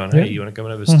calls that going, hey, you want to come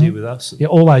over and steer with us? Yeah,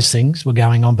 all those things were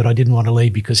going on, but I didn't want to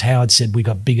leave because Howard said, we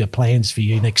got bigger plans for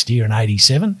you next year in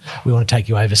 87. We want to take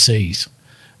you overseas.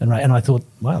 And I thought,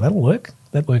 well, that'll work.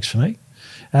 That works for me.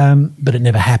 But it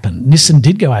never happened. Nissan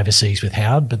did go overseas with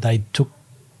Howard, but they took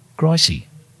Gracie.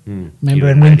 Remember,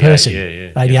 and Win Percy.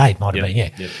 88 might have been,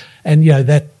 Yep. And,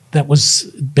 that was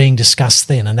being discussed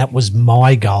then, and that was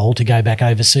my goal, to go back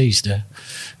overseas to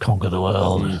conquer the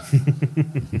world.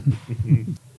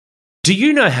 Do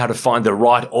you know how to find the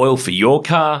right oil for your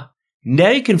car? Now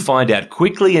you can find out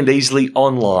quickly and easily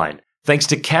online, thanks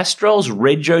to Castrol's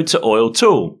Rego to Oil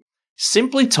tool.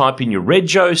 Simply type in your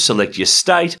Rego, select your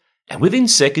state, and within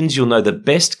seconds you'll know the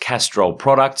best Castrol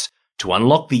products to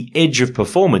unlock the edge of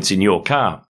performance in your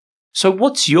car. So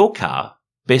what's your car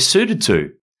best suited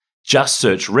to? Just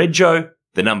search Rego,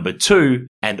 the number 2,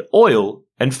 and oil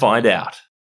and find out.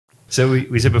 So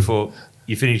we said before,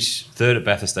 you finished third at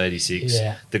Bathurst 86.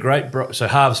 Yeah. The great so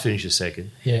Harves finishes second.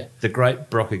 Yeah. The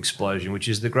great Brock explosion, which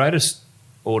is the greatest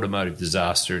automotive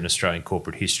disaster in Australian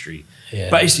corporate history. Yeah.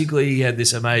 Basically, he had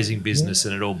this amazing business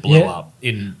and it all blew up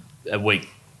in a week.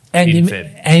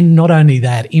 And not only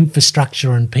that,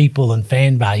 infrastructure and people and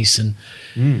fan base. And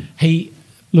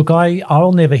Look,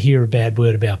 I'll never hear a bad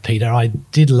word about Peter. I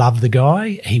did love the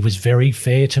guy. He was very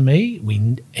fair to me.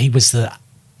 He was the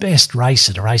best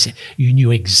racer to race. You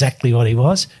knew exactly what he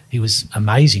was. He was an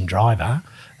amazing driver.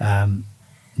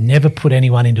 Never put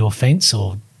anyone into a fence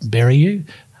or bury you.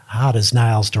 Hard as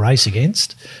nails to race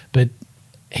against. But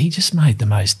he just made the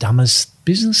most dumbest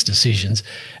business decisions.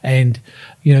 And,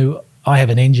 I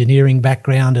have an engineering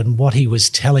background, and what he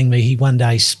was telling me, he one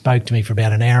day spoke to me for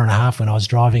about an hour and a half when I was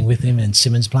driving with him in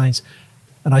Simmons Plains.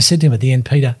 And I said to him at the end,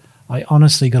 Peter, I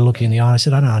honestly got to look you in the eye. I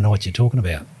said, I don't know what you're talking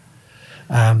about.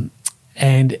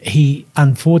 And he,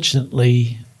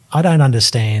 unfortunately, I don't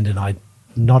understand, and I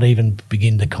not even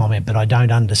begin to comment, but I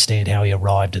don't understand how he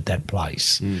arrived at that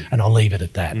place. And I'll leave it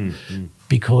at that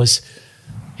because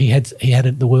he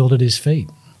had the world at his feet.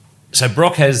 So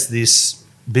Brock has this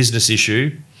business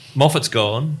issue. Moffat's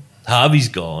gone. Harvey's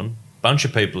gone. Bunch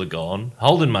of people are gone.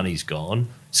 Holden money's gone.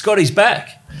 Scotty's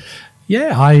back.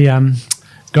 Yeah, I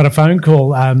got a phone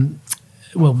call.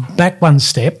 Back one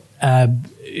step.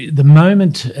 The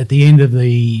moment at the end of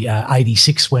the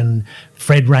 86 when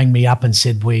Fred rang me up and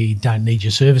said, we don't need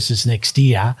your services next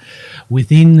year,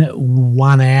 within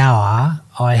 1 hour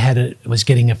I was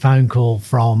getting a phone call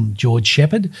from George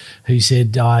Shepherd, who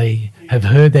said, I have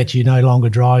heard that you're no longer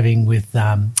driving with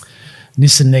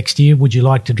Nissan next year. Would you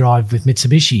like to drive with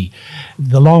Mitsubishi?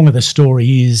 The long of the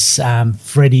story is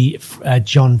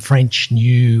John French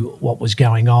knew what was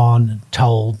going on,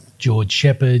 told George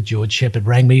Shepherd. George Shepherd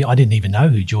rang me. I didn't even know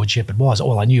who George Shepherd was.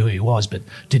 Well, I knew who he was, but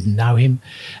didn't know him.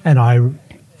 And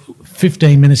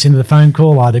 15 minutes into the phone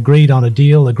call, I'd agreed on a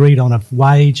deal, agreed on a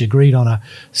wage, agreed on a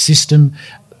system.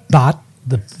 But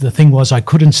the thing was, I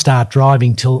couldn't start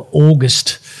driving till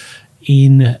August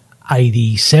in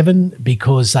 87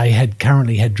 because they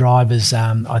currently had drivers.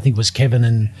 I think it was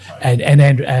Kevin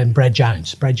and Brad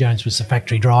Jones. Brad Jones was the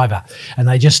factory driver, and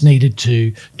they just needed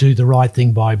to do the right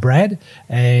thing by Brad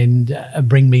and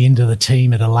bring me into the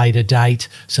team at a later date,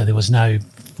 so there was no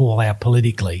fallout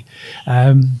politically.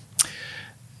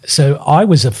 So I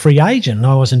was a free agent and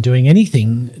I wasn't doing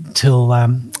anything till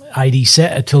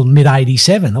mid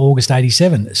 87, August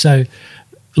 87. So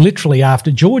literally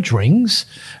after George rings,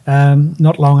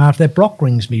 not long after that, Brock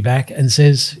rings me back and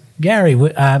says, Gary,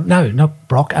 no, not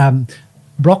Brock.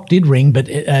 Brock did ring, but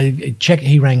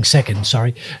he rang second,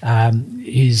 sorry.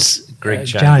 His Greg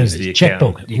Jones, the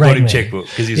checkbook. You got him checkbook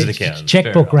because he's an accountant.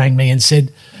 Checkbook rang me and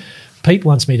said, Pete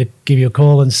wants me to give you a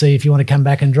call and see if you want to come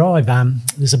back and drive.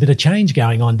 There's a bit of change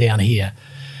going on down here.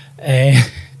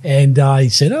 And I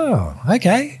said, oh,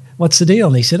 okay. What's the deal?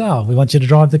 And he said, we want you to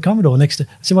drive the Commodore next. I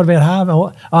said, what about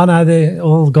Harvey? Oh, no, they're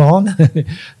all gone.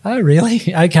 Oh, really?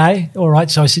 Okay. All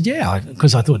right. So I said, yeah,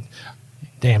 because I thought,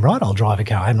 damn right, I'll drive a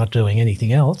car. I'm not doing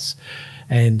anything else.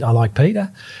 And I like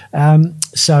Peter.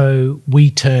 So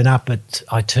I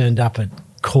turned up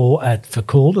for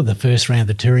Calder, the first round of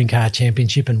the Touring Car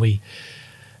Championship, and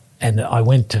I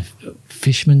went to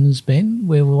Fishman's Bend,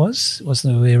 where it was,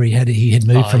 wasn't it, where he had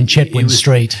moved from Chetwynd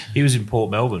Street. He was in Port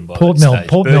Melbourne by Port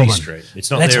Melbourne Street. It's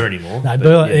not there anymore. No,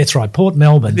 that's right, Port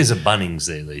Melbourne. There's a Bunnings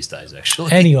there these days,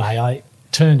 actually. Anyway, I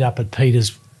turned up at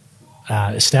Peter's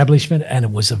establishment, and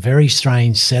it was a very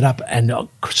strange setup, and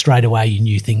straight away you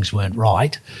knew things weren't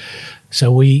right.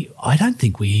 So I don't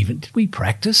think did we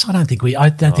practice? I don't think we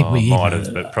might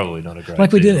have, but probably not a great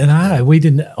like we deal. didn't. No, we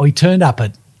didn't. We turned up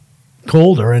at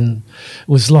Calder and it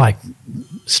was like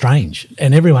strange.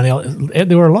 And everyone else,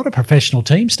 there were a lot of professional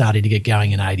teams starting to get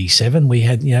going in 87. We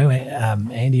had,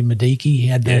 Andy Madiki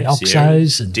had the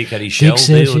Oxos and Dick had his Shell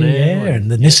deal now. And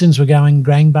the Nissans were going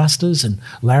gangbusters, and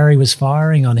Larry was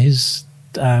firing on his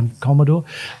Commodore.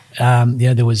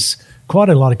 There was quite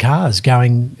a lot of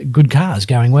good cars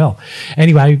going well.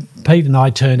 Anyway, Pete and I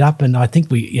turned up, and I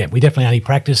think we definitely only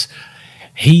practiced.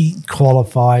 He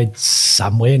qualified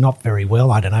somewhere, not very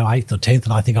well, I don't know, 8th or 10th,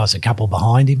 and I think I was a couple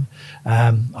behind him.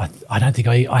 I don't think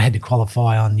I had to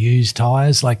qualify on used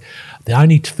tyres. Like, the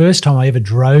only first time I ever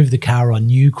drove the car on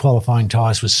new qualifying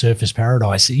tyres was Surfers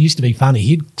Paradise. It used to be funny.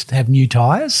 He'd have new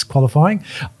tyres qualifying.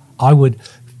 I would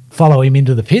follow him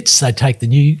into the pits. They'd take the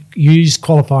new used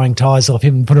qualifying tyres off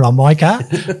him and put it on my car,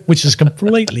 which is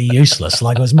completely useless.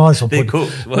 Like, I might as well they're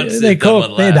cooked.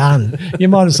 They're done. You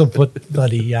might as well put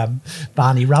bloody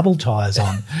Barney Rubble tyres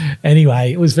on.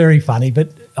 Anyway, it was very funny,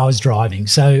 but I was driving.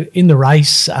 So in the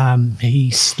race,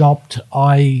 he stopped.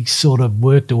 I sort of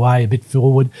worked away a bit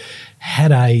forward,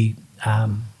 had a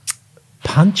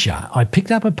puncher. I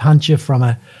picked up a puncher from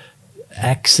a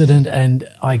accident, and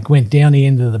I went down the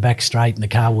end of the back straight and the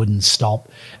car wouldn't stop,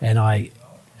 and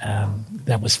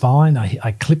that was fine.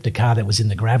 I clipped a car that was in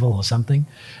the gravel or something.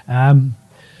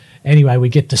 Anyway, we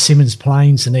get to Simmons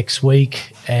Plains the next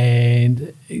week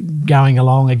and going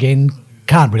along again.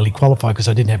 Can't really qualify because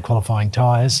I didn't have qualifying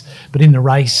tyres, but in the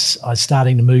race I was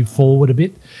starting to move forward a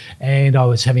bit, and I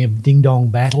was having a ding-dong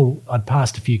battle. I'd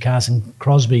passed a few cars, and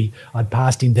Crosby, I'd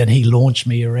passed him, then he launched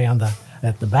me around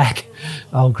at the back,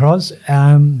 old Cros.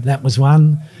 That was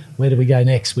one. Where did we go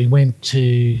next? We went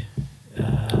to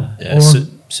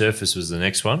Surface was the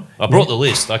next one. I brought the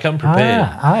list. I come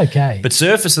prepared. Okay. But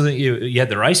Surface, I think you had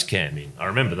the race cam in. I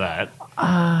remember that.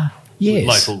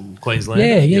 Yes. Local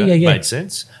Queenslander. Yeah. Made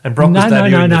sense. And Brock was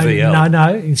debuting in the VL.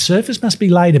 No. Surface must be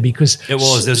later because it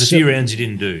was. There was a few rounds you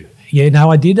didn't do. Yeah,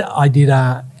 no, I did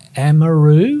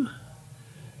Amaru.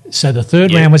 So the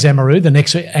third round was Amaru, the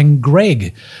next, and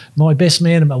Greg, my best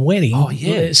man at my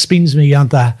wedding, spins me on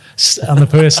the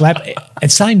first lap.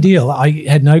 And same deal. I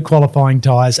had no qualifying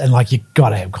tyres, and you got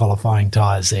to have qualifying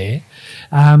tyres there.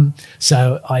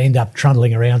 So I end up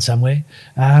trundling around somewhere.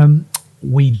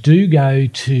 We do go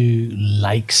to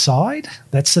Lakeside.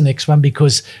 That's the next one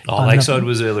because... Lakeside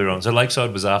was earlier on. So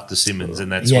Lakeside was after Simmons,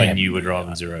 and that's when you were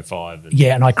driving 05.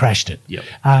 And I crashed it. Yep.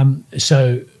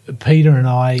 So Peter and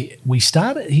I,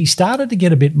 he started to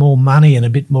get a bit more money and a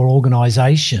bit more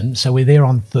organisation. So we're there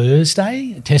on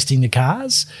Thursday testing the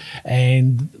cars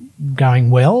and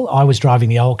going well. I was driving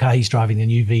the old car. He's driving the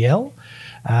new VL.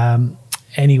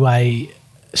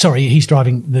 Sorry, he's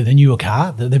driving the newer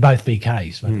car. They're both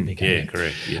BKs. Yeah,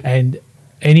 correct. Yeah. And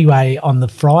anyway, on the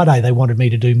Friday, they wanted me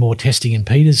to do more testing in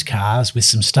Peter's cars with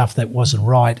some stuff that wasn't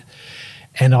right.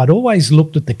 And I'd always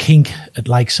looked at the kink at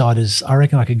Lakeside as I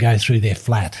reckon I could go through their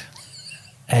flat.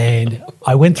 And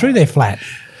I went through their flat.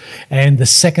 And the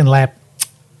second lap,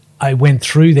 I went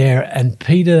through there, and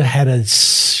Peter had a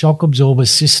shock absorber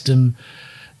system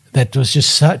that was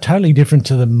just totally different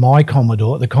to the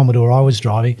Commodore I was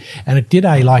driving, and it did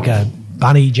a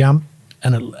bunny jump,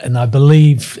 and I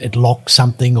believe it locked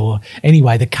something, or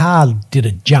anyway, the car did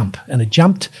a jump, and it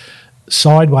jumped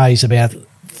sideways about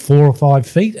 4 or 5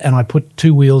 feet, and I put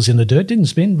 2 wheels in the dirt, didn't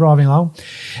spin, driving along.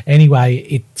 Anyway,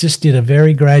 it just did a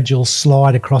very gradual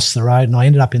slide across the road, and I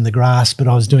ended up in the grass, but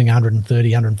I was doing 130,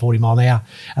 140 mile an hour,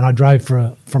 and I drove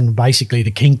from basically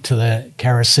the kink to the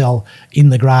carousel in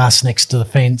the grass next to the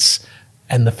fence,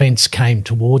 and the fence came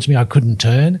towards me. I couldn't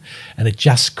turn, and it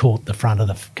just caught the front of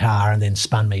the car and then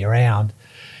spun me around.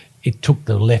 It took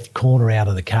the left corner out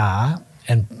of the car,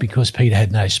 and because Peter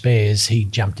had no spares, he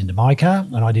jumped into my car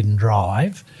and I didn't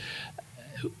drive.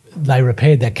 They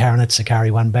repaired that car, and it's a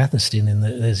Sakari 1 Bathurst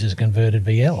there's a converted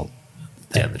VL.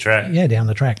 Down the track. Yeah, down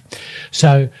the track.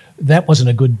 So that wasn't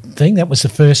a good thing. That was the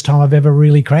first time I've ever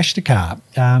really crashed a car.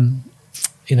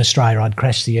 In Australia, I'd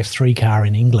crashed the F3 car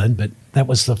in England, but that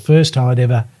was the first time I'd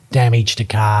ever damaged a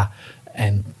car.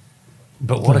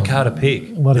 But what a car to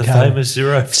pick. The famous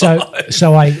 05.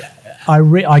 So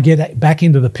I get back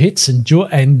into the pits, and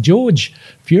George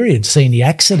Fury had seen the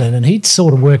accident, and he'd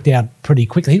sort of worked out pretty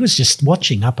quickly. He was just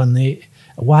watching up on the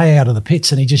way out of the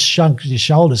pits, and he just shrugged his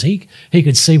shoulders. He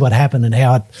could see what happened and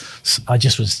how I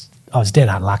was dead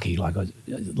unlucky. The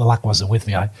luck wasn't with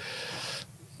me.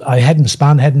 I hadn't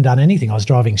spun, hadn't done anything. I was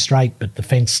driving straight, but the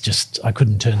fence I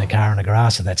couldn't turn the car in the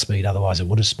grass at that speed, otherwise it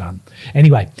would have spun.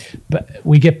 Anyway, but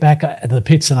we get back at the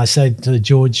pits, and I said to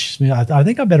George, I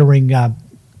think I better ring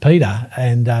Peter.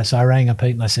 And so I rang up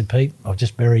Pete and I said, Pete, I've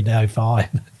just buried 05.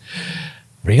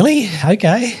 Really?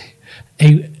 Okay.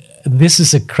 This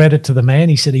is a credit to the man.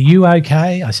 He said, are you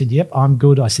okay? I said, yep, I'm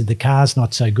good. I said, the car's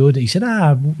not so good. He said,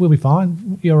 we'll be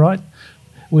fine. You're right.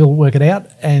 We'll work it out.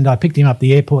 And I picked him up at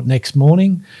the airport next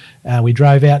morning. We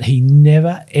drove out. He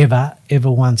never, ever, ever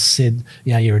once said,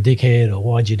 you're a dickhead, or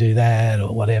why'd you do that,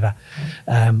 or whatever,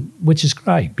 which is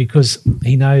great because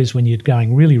he knows when you're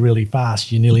going really, really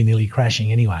fast, you're nearly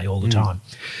crashing anyway all the time.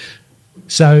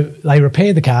 So they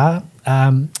repaired the car.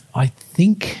 I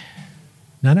think,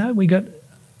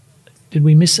 did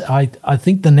we miss it? I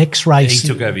think the next race... He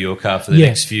took over your car for the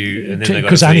next few, and then they got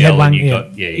because I only had one.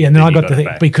 And then I got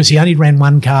the because he only ran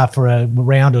one car for a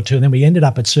round or two, and then we ended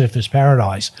up at Surfers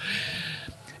Paradise.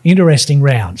 Interesting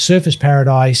round. Surfers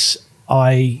Paradise,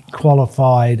 I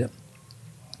qualified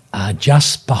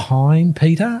just behind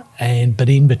Peter, but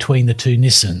in between the 2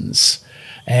 Nissans.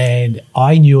 And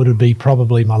I knew it would be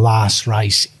probably my last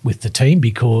race with the team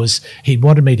because he'd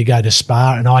wanted me to go to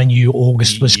Spa, and I knew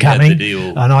August was coming.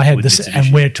 And I had this,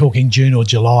 and we're talking June or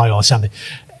July or something.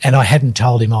 And I hadn't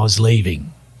told him I was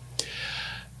leaving.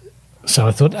 So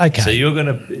I thought,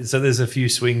 okay. So there's a few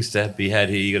swings to be had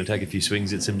here. You're going to take a few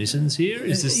swings at some Nissans here?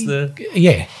 Is this the...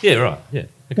 Yeah. Yeah, right. Yeah.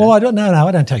 Okay. Well, I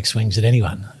don't take swings at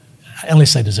anyone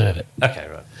unless they deserve it. Okay,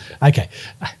 right. Okay.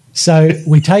 So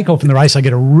we take off in the race. I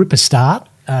get a ripper start.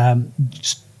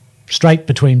 Straight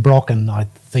between Brock and I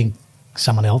think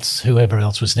whoever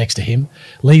else was next to him,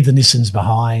 leave the Nissans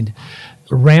behind,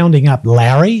 rounding up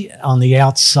Larry on the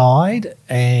outside,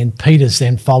 and Peter's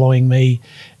then following me,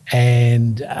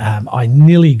 and I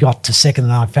nearly got to second,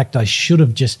 and in fact I should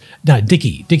have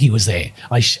Dickie was there.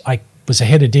 I was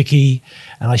ahead of Dickie,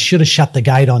 and I should have shut the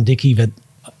gate on Dickie, but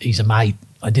he's a mate.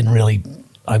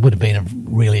 I would have been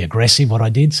really aggressive what I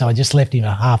did, so I just left him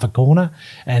a half a corner,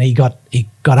 and he got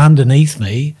underneath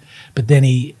me, but then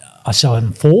I saw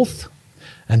him fourth,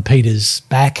 and Peter's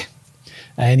back.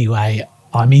 Anyway,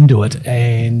 I'm into it,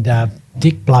 and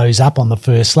Dick blows up on the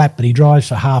first lap, but he drives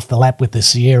for half the lap with the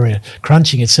Sierra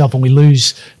crunching itself, and we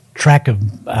lose track of...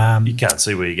 you can't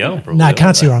see where you're going, probably. No,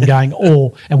 can't see where I'm going.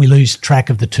 And we lose track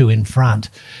of the two in front,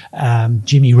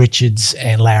 Jimmy Richards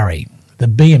and Larry. The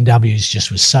BMWs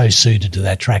just was so suited to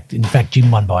that track. In fact,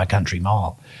 Jim won by a country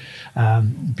mile.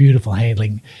 Beautiful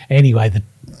handling. Anyway, the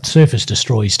surface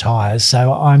destroys tyres,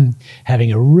 so I'm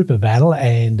having a ripper battle,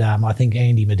 and I think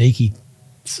Andy Medicki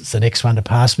is the next one to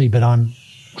pass me, but I'm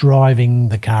driving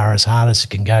the car as hard as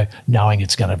it can go, knowing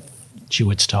it's going to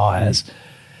chew its tyres.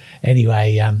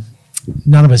 Anyway,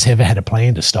 none of us ever had a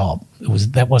plan to stop.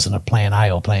 That wasn't a plan A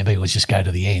or plan B. It was just go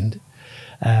to the end.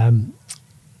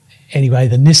 Anyway,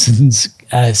 the Nissans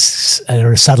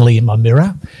are suddenly in my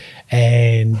mirror,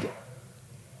 and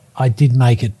I did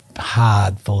make it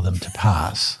hard for them to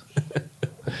pass.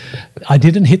 I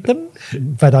didn't hit them,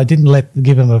 but I didn't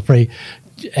give them a free.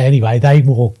 Anyway, they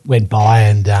went by,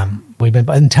 and we went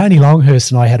by. And Tony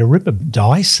Longhurst and I had a ripper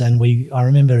dice, and I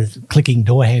remember clicking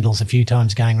door handles a few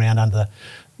times going around under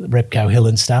the Repco Hill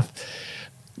and stuff.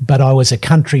 But I was a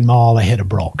country mile ahead of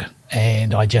Brock.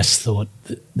 And I just thought,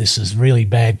 this is really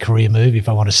bad career move if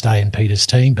I want to stay in Peter's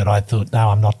team. But I thought, no,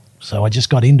 I'm not. So I just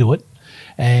got into it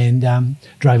and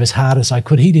drove as hard as I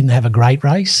could. He didn't have a great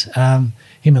race. Him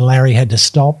and Larry had to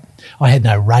stop. I had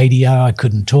no radio. I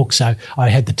couldn't talk. So I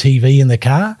had the TV in the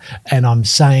car. And I'm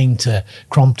saying to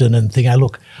Crompton and thinking,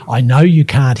 look, I know you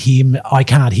can't hear me. I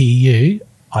can't hear you.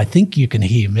 I think you can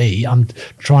hear me. I'm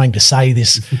trying to say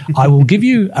this. I will give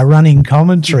you a running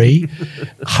commentary.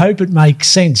 Hope it makes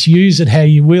sense. Use it how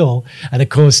you will. And, of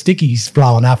course, Dickie's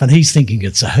blowing up and he's thinking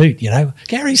it's a hoot,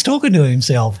 Gary's talking to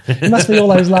himself. It must be all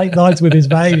those late nights with his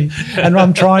baby. And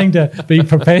I'm trying to be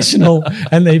professional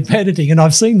and they're editing. And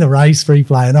I've seen the race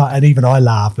replay and even I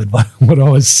laugh at what I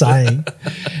was saying.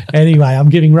 Anyway, I'm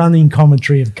giving running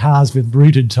commentary of cars with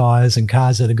rooted tyres and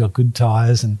cars that have got good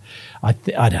tyres. And I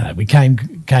don't know, we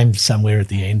came somewhere at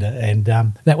the end and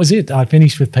that was it. I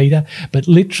finished with Peter. But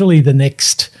literally the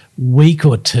next week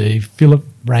or two, Philip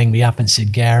rang me up and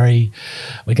said, Gary,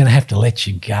 we're going to have to let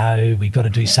you go. We've got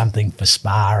to do something for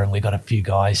Spa and we've got a few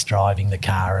guys driving the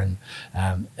car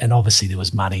and obviously there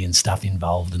was money and stuff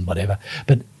involved and whatever.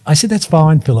 But I said, that's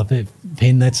fine, Philip,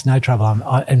 Penn, that's no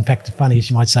trouble. In fact, funny as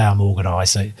you might say, I'm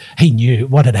organised. So he knew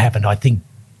what had happened. I think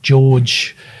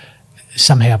George...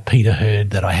 Somehow Peter heard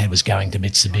that I was going to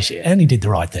Mitsubishi, and he did the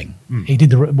right thing. He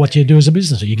did what you do as a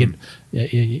business. You get,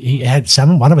 he had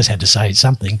one of us had to say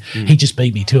something. He just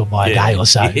beat me to it by a day or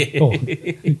so.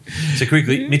 So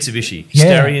quickly, Mitsubishi,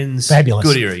 Starions, fabulous,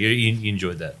 good era. You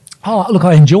enjoyed that. Oh, look,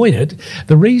 I enjoyed it.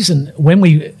 The reason when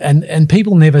and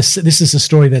people never, this is a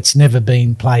story that's never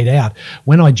been played out.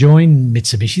 When I joined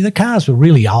Mitsubishi, the cars were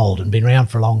really old and been around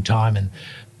for a long time, and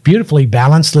beautifully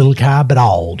balanced little car, but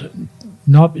old.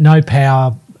 No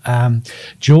power.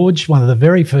 George, one of the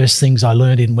very first things I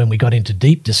learned when we got into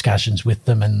deep discussions with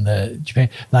them and Japan,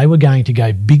 they were going to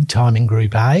go big time in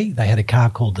Group A. They had a car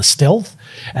called the Stealth,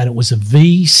 and it was a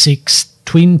V6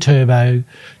 twin turbo,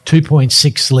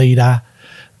 2.6 litre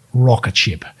rocket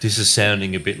ship. This is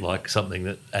sounding a bit like something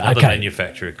that another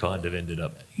manufacturer kind of ended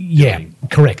up doing. Yeah,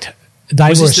 correct. They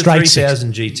were a straight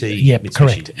 3000 GT. Yep, Mitsubishi.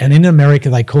 Correct. And in America,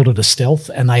 they called it a Stealth,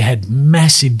 and they had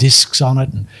massive discs on it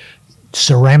and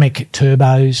ceramic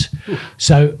turbos. Ooh.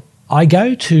 So I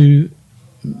go to,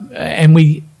 and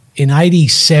in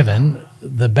 87,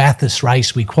 the Bathurst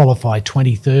race, we qualified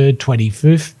 23rd,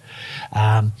 25th.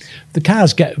 The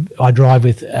cars I drive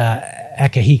with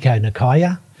Akihiko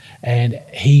Nakaya, and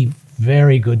he,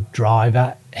 very good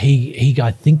driver.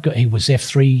 I think he was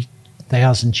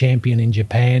F3000 champion in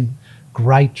Japan.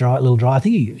 Great little driver. I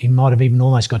think he might have even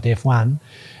almost got to F1.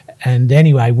 And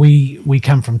anyway, we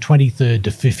come from 23rd to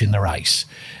 5th in the race.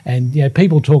 And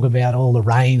people talk about all the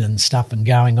rain and stuff and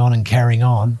going on and carrying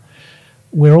on.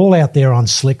 We're all out there on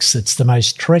slicks. It's the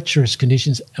most treacherous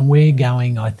conditions. And we're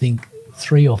going, I think,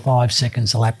 3 or 5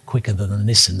 seconds a lap quicker than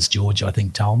the Nissans, George, I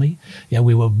think, told me.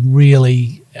 We were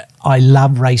really... I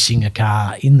love racing a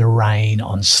car in the rain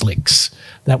on slicks.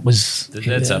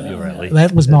 That's up your alley.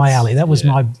 That was my alley. That was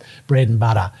my bread and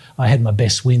butter. I had my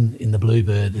best win in the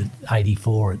Bluebird at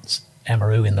 84 at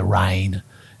Amaru in the rain,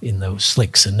 in the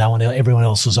slicks, and everyone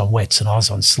else was on wets and I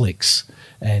was on slicks.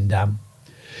 And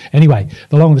anyway,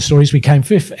 the long of the story is we came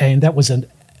 5th, and that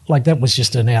was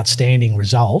just an outstanding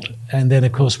result. And then,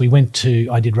 of course,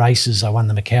 I did races. I won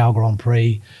the Macau Grand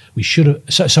Prix.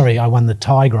 I won the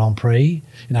Thai Grand Prix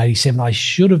in 87. I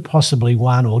should have possibly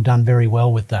won or done very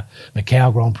well with the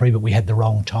Macau Grand Prix, but we had the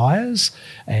wrong tyres.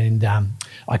 And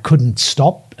I couldn't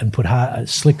stop and put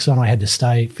slicks on. I had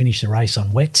to finish the race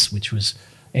on wets, which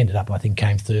ended up, I think,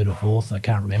 came 3rd or 4th. I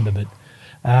can't remember. But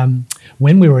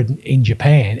when we were in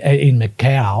Japan, in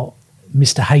Macau,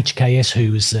 Mr. HKS,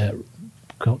 who was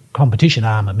competition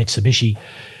arm of Mitsubishi,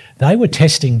 they were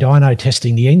dyno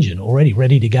testing the engine already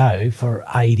ready to go for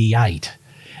 88.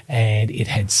 And it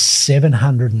had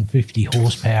 750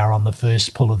 horsepower on the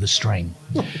first pull of the string.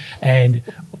 And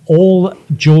all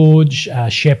George,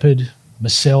 Shepherd,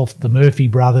 myself, the Murphy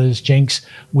brothers, Jenks,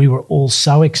 we were all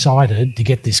so excited to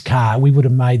get this car. We would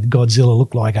have made Godzilla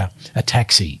look like a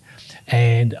taxi.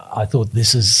 And I thought,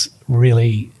 this is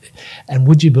really... And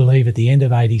would you believe at the end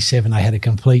of 87, they had a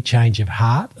complete change of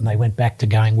heart and they went back to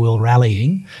going world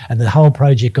rallying and the whole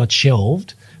project got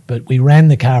shelved, but we ran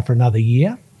the car for another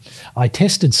year. I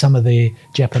tested some of their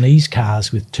Japanese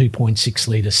cars with 2.6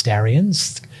 litre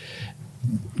Starions,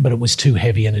 but it was too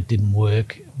heavy and it didn't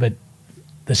work. But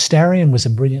the Starion was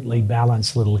a brilliantly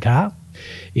balanced little car.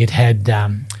 It had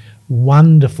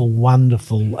wonderful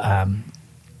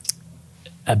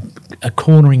a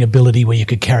cornering ability where you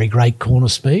could carry great corner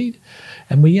speed.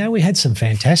 And we had some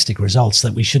fantastic results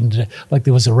that we shouldn't have. Like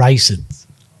there was a race at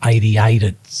 88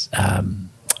 at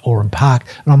Oran Park,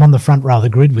 and I'm on the front row of the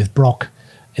grid with Brock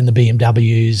in the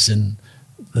BMWs and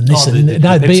the Nissan. The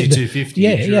Pepsi 250.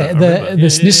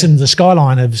 Nissan, the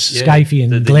Skyline of Scafie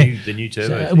and Glenn. The new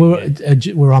turbo.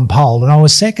 Were on pole, and I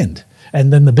was second.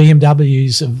 And then the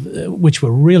BMWs, which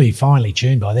were really finely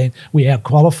tuned by then, we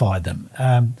out-qualified them.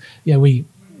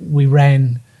 We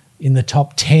ran in the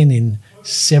top 10 in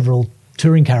several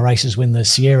touring car races when the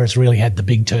Sierras really had the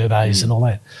big turbos and all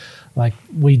that. Like,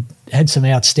 we had some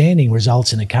outstanding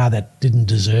results in a car that didn't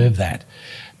deserve that.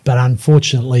 But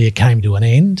unfortunately, it came to an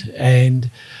end,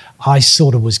 and I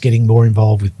sort of was getting more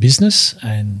involved with business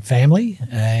and family,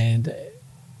 and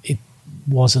it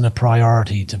wasn't a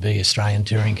priority to be Australian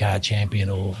touring car champion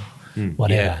or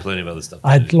whatever. Yeah, plenty of other stuff.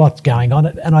 I had lots going on,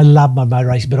 and I loved my motor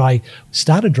racing, but I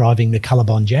started driving the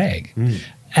Colorbond Jag.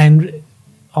 And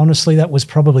honestly, that was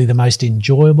probably the most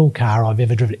enjoyable car I've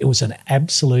ever driven. It was an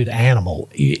absolute animal.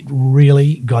 It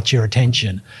really got your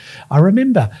attention. I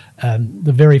remember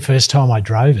the very first time I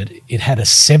drove it, it had a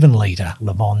 7-litre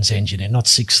Le Mans engine in, not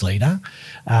 6-litre.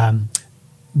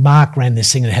 Mark ran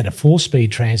this thing that had a 4-speed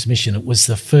transmission. It was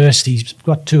the first. He's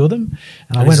got 2 of them.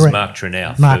 And I went around. Mark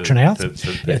Trenouth. Mark Trenouth.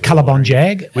 The Colorbond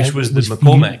Jag. Which was the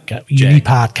McCormack Jag.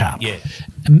 Unipart Cup. Yeah.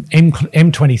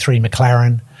 M23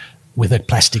 McLaren with a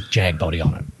plastic Jag body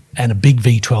on it and a big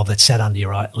V12 that sat under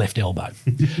your left elbow.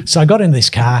 So I got in this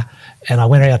car and I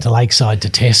went out to Lakeside to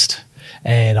test.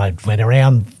 And I went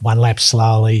around one lap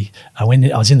slowly. I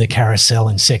was in the carousel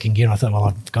in second gear. And I thought, well,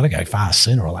 I've got to go fast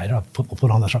sooner or later. I put my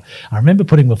foot on the throttle. I remember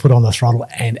putting my foot on the throttle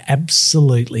and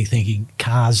absolutely thinking,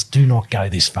 cars do not go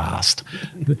this fast.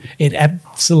 It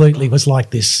absolutely was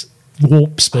like this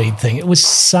warp speed thing. It was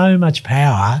so much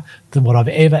power than what I've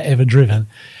ever driven.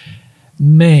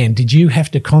 Man, did you have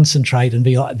to concentrate and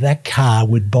be like, that car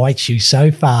would bite you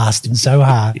so fast and so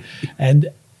hard. And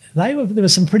there were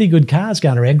some pretty good cars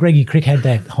going around. Greggy Crick had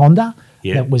that Honda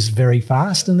that was very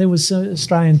fast, and there was an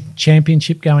Australian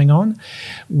Championship going on.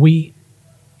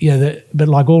 But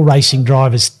like all racing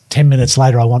drivers, 10 minutes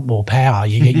later, I want more power.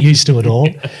 You get used to it all.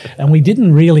 And we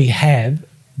didn't really have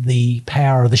the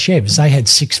power of the Chevs. They had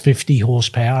 650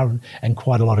 horsepower and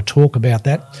quite a lot of talk about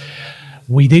that.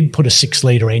 We did put a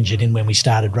 6-litre engine in when we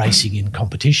started racing in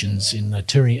competitions in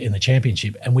the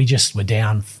championship, and we just were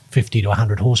down 50 to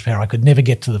 100 horsepower. I could never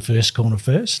get to the first corner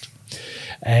first,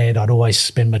 and I'd always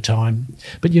spend my time.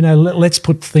 But, let's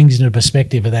put things into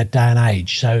perspective of that day and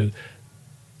age. So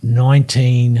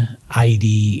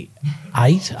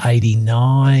 1988,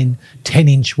 89,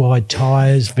 10-inch wide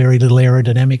tyres, very little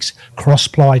aerodynamics,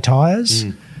 cross-ply tyres,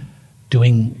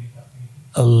 doing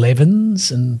 11s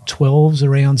and 12s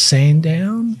around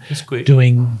Sandown. That's quick.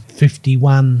 Doing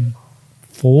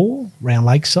 51.4 around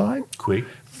Lakeside. Quick.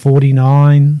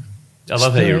 49. I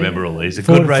love how you remember all these. A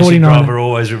good racing driver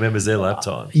always remembers their lap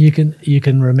times. You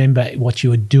can remember what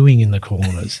you were doing in the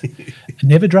corners.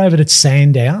 Never drove it at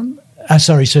Sandown.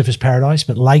 Surfers Paradise,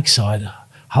 but Lakeside.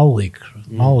 Holy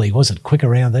moly, was it quick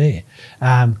around there?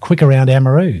 Quick around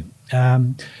Amaroo.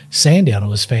 Sandown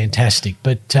was fantastic,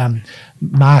 but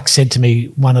Mark said to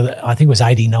me I think it was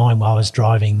 89 while I was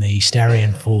driving the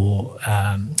Starion for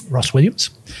Ross Williams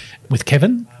with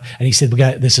Kevin, and he said,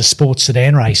 there's a sports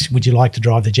sedan race, would you like to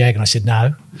drive the Jag? And I said,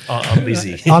 no. I'm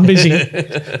busy. I'm busy.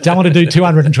 Don't want to do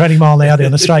 220 mile an hour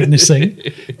down the straight in this thing.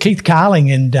 Keith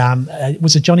Carling and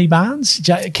was it Johnny Barnes?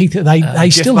 Keith, they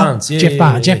still Barnes.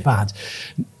 Have Jeff Barnes,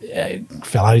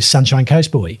 fellow Sunshine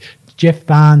Coast boy. Jeff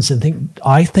Barnes,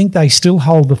 I think they still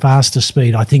hold the fastest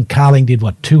speed. I think Carling did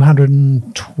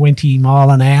 220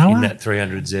 mile an hour in that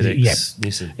 300 ZX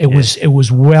Nissan. It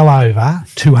was well over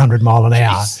 200 mile an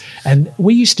hour, and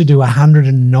we used to do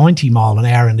 190 mile an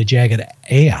hour in the Jag at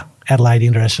Adelaide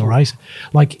International Race.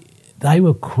 Like they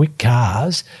were quick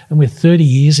cars, and we're 30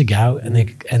 years ago,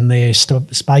 and they're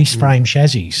space frame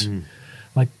chassis.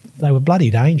 Like, they were bloody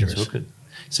dangerous.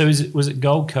 So was it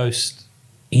Gold Coast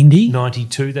Indy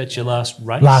 92? That's your last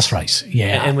race. Last race,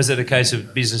 yeah. And was it a case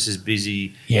of business is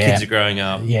busy, kids are growing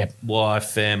up, wife,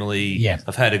 family?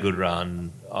 I've had a good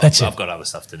run. I've got other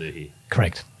stuff to do here.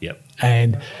 Correct. Yep.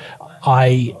 And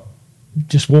I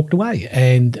just walked away.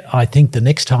 And I think the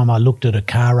next time I looked at a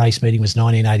car race meeting was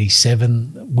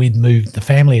 1987. The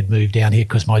family had moved down here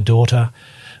because my daughter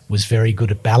was very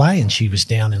good at ballet, and she was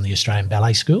down in the Australian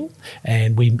Ballet School.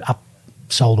 And we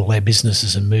sold all our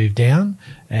businesses and moved down.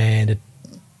 And it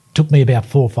took me about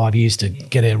 4 or 5 years to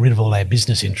get rid of all our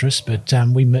business interests, but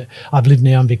I've lived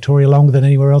now in Victoria longer than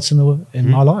anywhere else in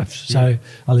my life. So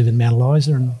I live in Mount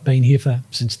Eliza and been here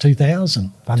since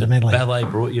 2000, fundamentally. So ballet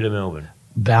brought you to Melbourne?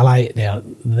 Ballet, now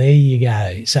there you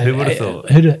go. So who would have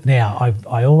thought? Now,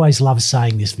 I always love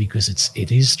saying this because it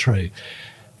is true.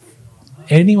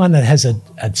 Anyone that has a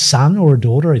son or a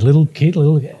daughter, a little kid,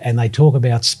 and they talk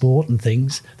about sport and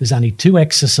things, there's only 2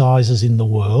 exercises in the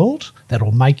world that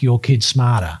will make your kid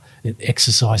smarter. It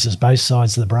exercises both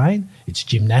sides of the brain. It's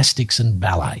gymnastics and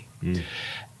ballet.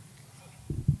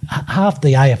 Half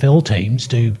the AFL teams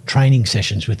do training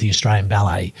sessions with the Australian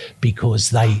Ballet because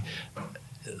they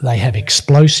have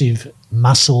explosive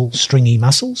stringy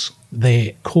muscles.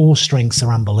 Their core strengths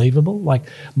are unbelievable. Like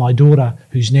my daughter,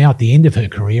 who's now at the end of her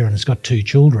career and has got 2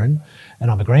 children,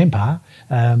 and I'm a grandpa,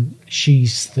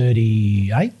 she's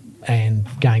 38 and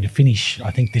going to finish, I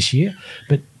think, this year.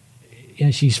 But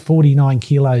she's 49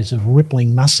 kilos of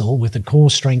rippling muscle with a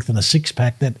core strength and a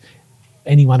six-pack that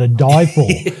anyone would die for.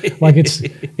 Like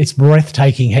it's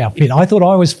breathtaking how fit. I thought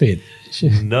I was fit.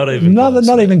 Not even close.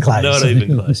 Not even close. Not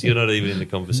even close. You're not even in the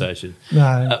conversation.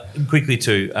 No. Quickly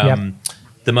too,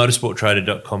 the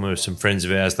motorsporttrader.com are some friends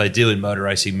of ours. They deal in motor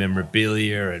racing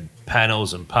memorabilia and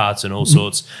panels and parts and all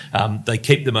sorts. They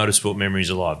keep the motorsport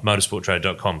memories alive,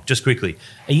 motorsporttrader.com. Just quickly,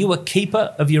 are you a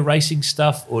keeper of your racing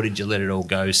stuff, or did you let it all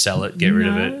go, sell it, get rid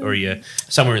of it, or are you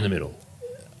somewhere in the middle?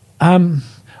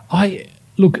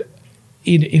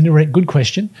 Good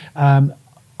question.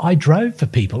 I drove for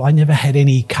people. I never had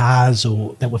any cars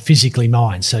that were physically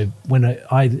mine. So when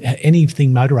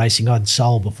anything motor racing, I'd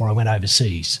sold before I went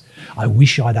overseas. I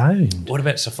wish I'd owned. What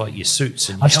about stuff like your suits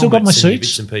and I've still got my suits,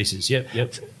 bits and pieces?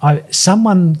 Yep.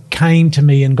 Someone came to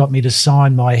me and got me to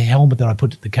sign my helmet that I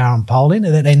put the car and pole in,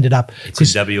 and that ended up.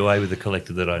 It's in WA with a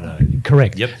collector that I know.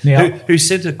 Correct. Yep. Now, who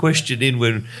sent a question in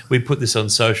when we put this on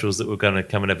socials that we're going to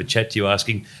come and have a chat to you,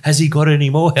 asking, has he got any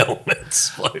more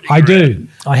helmets? I do.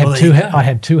 I have two. I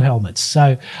have 2 helmets.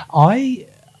 So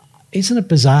isn't it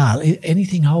bizarre?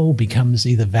 Anything old becomes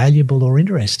either valuable or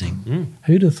interesting.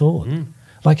 Who'd have thought?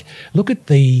 Like, look at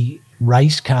the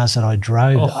race cars that I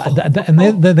drove, and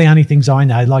they're the only things I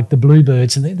know, like the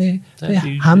Bluebirds, and they're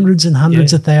hundreds and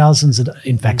hundreds of thousands.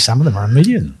 In fact, some of them are $1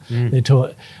 million.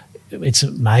 It's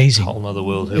amazing. A whole other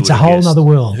world. It's a whole other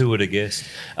world. Who would have guessed?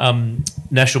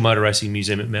 National Motor Racing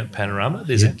Museum at Mount Panorama.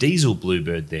 There's a diesel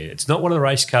Bluebird there. It's not one of the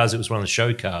race cars. It was one of the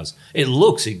show cars. It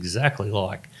looks exactly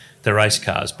like the race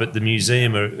cars, but the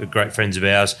museum are great friends of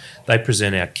ours. They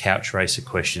present our couch racer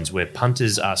questions where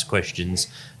punters ask questions.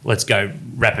 Let's go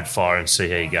rapid fire and see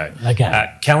how you go.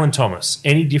 Okay. Callan Thomas,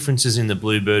 any differences in the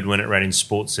Bluebird when it ran in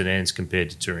sports sedans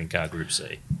compared to touring car Group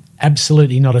C?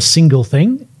 Absolutely not a single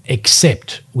thing,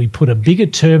 except we put a bigger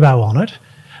turbo on it.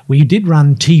 We did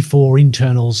run T4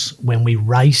 internals when we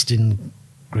raced in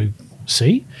Group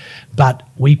C, but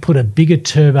we put a bigger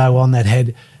turbo on that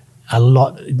had a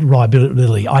lot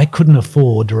reliability. I couldn't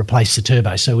afford to replace the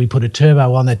turbo, so we put a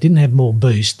turbo on that didn't have more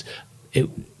boost. It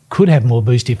could have more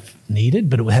boost if needed,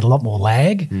 but it had a lot more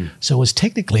lag, so it was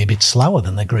technically a bit slower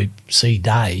than the Group C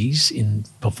days in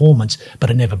performance,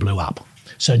 but it never blew up.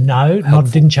 So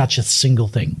didn't touch a single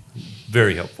thing.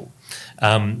 Very helpful.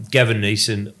 Gavin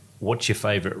Neeson, what's your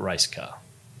favourite race car?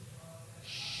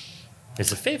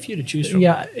 There's a fair few to choose from.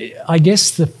 Yeah, I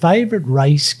guess the favourite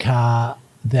race car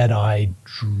that I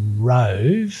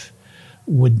drove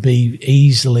would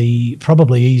be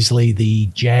probably easily the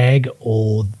Jag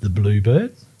or the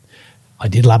Bluebird. I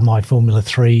did love my Formula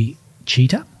 3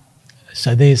 Cheetah.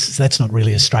 So that's not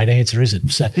really a straight answer, is it?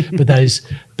 So, but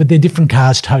they're different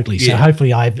cars totally. So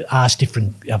hopefully I've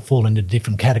fall into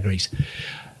different categories.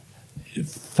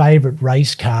 Favourite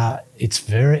race car? It's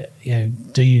very.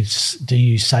 Do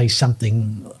you say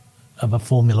something of a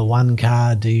Formula 1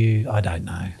 car? I don't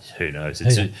know. Who knows?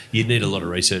 You'd need a lot of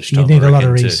research time. You'd need a lot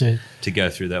of research to go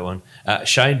through that one.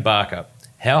 Shane Barker,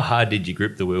 how hard did you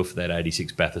grip the wheel for that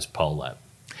 86 Bathurst pole lap?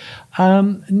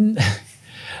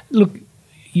 Look,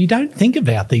 you don't think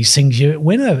about these things.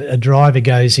 When a driver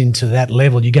goes into that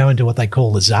level, you go into what they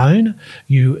call the zone.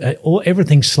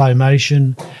 Everything's slow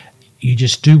motion. You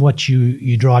just do what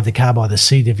you drive the car by the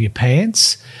seat of your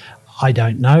pants. I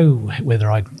don't know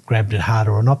whether I grabbed it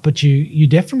harder or not, but you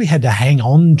definitely had to hang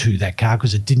on to that car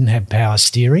because it didn't have power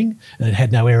steering and it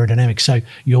had no aerodynamics. So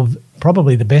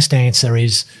probably the best answer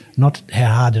is not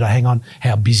how hard did I hang on,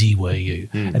 how busy were you?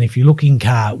 And if you look in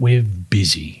car, we're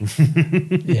busy.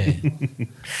 Yeah.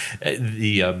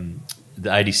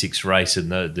 The 86 race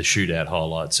and the shootout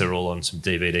highlights are all on some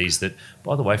DVDs that,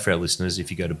 by the way, for our listeners,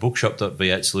 if you go to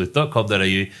bookshop.v8sleuth.com.au,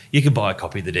 you can buy a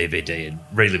copy of the DVD and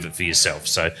relive it for yourself.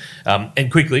 So,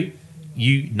 and quickly,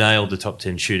 you nailed the top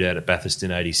 10 shootout at Bathurst in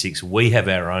 86. We have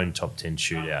our own top 10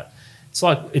 shootout.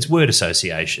 It's word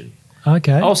association.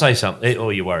 Okay. I'll say something. Oh,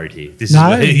 you're worried here. This is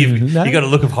where you've got a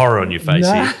look of horror on your face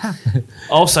here.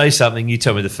 I'll say something. You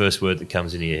tell me the first word that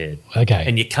comes into your head. Okay.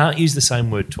 And you can't use the same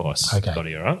word twice. Okay.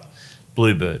 Scotty, all right?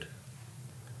 Bluebird.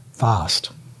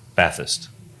 Fast. Bathurst.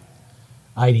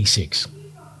 86.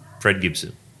 Fred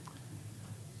Gibson.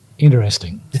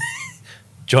 Interesting.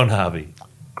 John Harvey.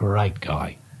 Great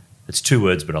guy. It's 2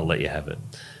 words, but I'll let you have it.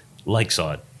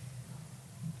 Lakeside.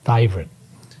 Favourite.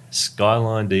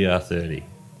 Skyline DR30.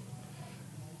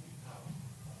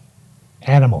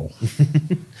 Animal.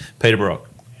 Peter Brock.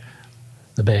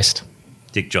 The best.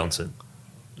 Dick Johnson.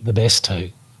 The best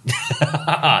too.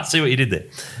 See what you did there.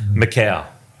 Macau.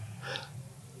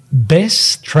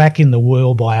 Best track in the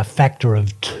world by a factor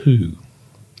of 2.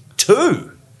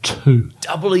 2? 2.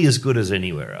 Doubly as good as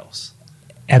anywhere else.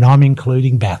 And I'm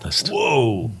including Bathurst.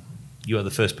 Whoa. You are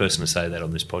the first person to say that on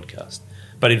this podcast.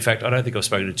 But in fact, I don't think I've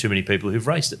spoken to too many people who've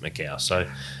raced at Macau, so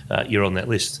you're on that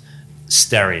list.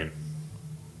 Starion.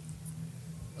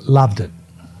 Loved it.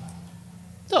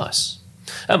 Nice.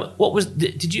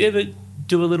 Did you ever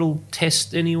do a little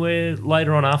test anywhere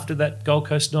later on after that Gold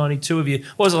Coast 92 of you?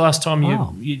 What was the last time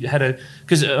you had a...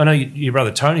 Because I know your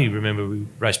brother Tony, remember, we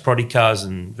raced Proddy cars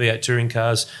and V8 touring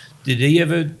cars. Did he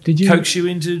ever coax you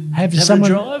into having a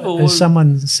drive? Or? Has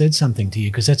someone said something to you?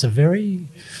 Because that's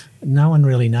no one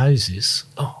really knows this.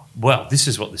 Oh, well, this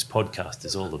is what this podcast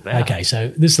is all about. Okay, so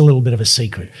this is a little bit of a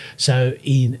secret. So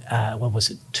in,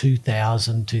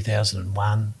 2000,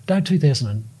 2001? No,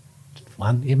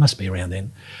 2001. It must be around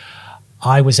then.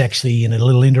 I was actually in a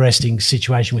little interesting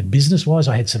situation with business-wise.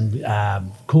 I had some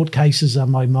court cases on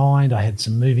my mind. I had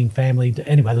some moving family.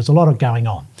 Anyway, there's a lot of going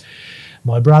on.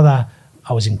 My brother,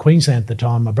 I was in Queensland at the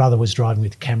time. My brother was driving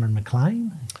with Cameron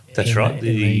McLean. That's right,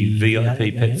 the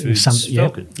VIP Pet Foods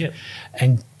Falcon. Yep.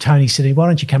 And Tony said, why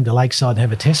don't you come to Lakeside and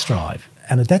have a test drive?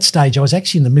 And at that stage, I was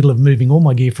actually in the middle of moving all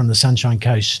my gear from the Sunshine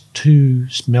Coast to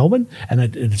Melbourne, and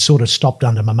it sort of stopped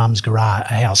under my mum's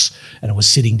house, and it was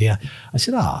sitting down. I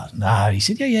said, oh, no. He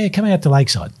said, yeah, come out to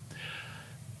Lakeside.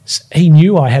 He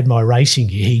knew I had my racing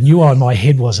gear. He knew my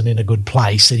head wasn't in a good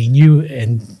place, and he knew,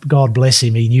 and God bless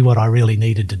him, he knew what I really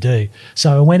needed to do.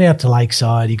 So I went out to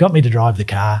Lakeside. He got me to drive the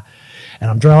car, and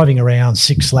I'm driving around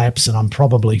 6 laps, and I'm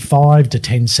probably 5 to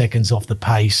 10 seconds off the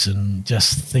pace, and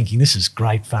just thinking, this is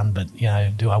great fun, but,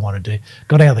 do I want to do?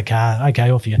 Got out of the car. Okay,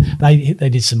 off you. They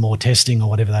did some more testing or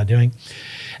whatever they're doing.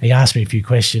 He asked me a few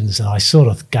questions, and I sort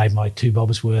of gave my 2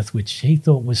 bobs worth, which he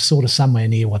thought was sort of somewhere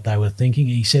near what they were thinking.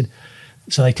 He said,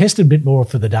 so they tested a bit more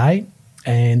for the day,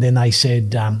 and then they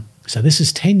said, so this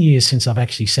is 10 years since I've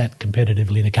actually sat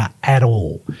competitively in a car at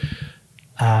all.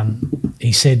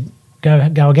 He said,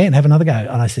 go again, have another go.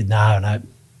 And I said, no.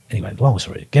 Anyway, long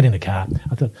story, get in the car.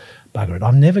 I thought, bugger it,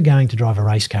 I'm never going to drive a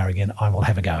race car again. I will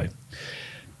have a go.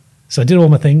 So I did all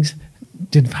my things,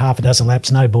 did half a dozen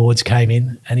laps, no boards, came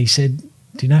in, and he said,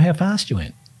 do you know how fast you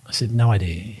went? I said, no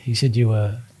idea. He said, you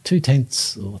were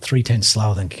 2/10 or 3/10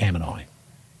 slower than Cam and I.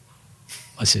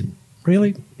 I said,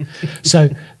 really? So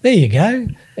there you go,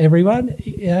 everyone.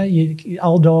 You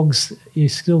old dogs, you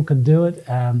still can do it.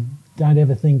 Don't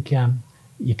ever think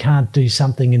you can't do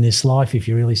something in this life if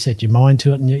you really set your mind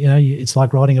to it. And, it's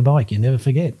like riding a bike. You never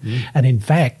forget. And in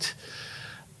fact,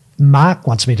 Mark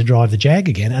wants me to drive the Jag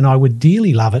again, and I would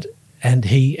dearly love it. And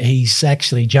he's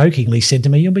actually jokingly said to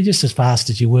me, you'll be just as fast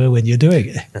as you were when you're doing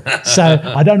it. So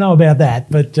I don't know about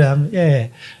that, but yeah.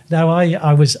 No, I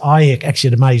actually,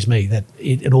 it amazed me that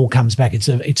it all comes back.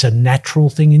 It's a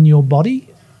natural thing in your body.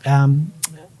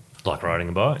 Like riding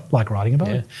a bike.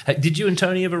 Yeah. Hey, did you and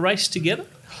Tony ever race together?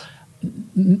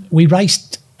 We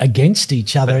raced against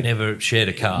each other. But never shared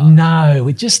a car? No,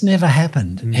 it just never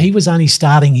happened. He was only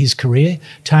starting his career.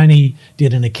 Tony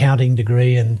did an accounting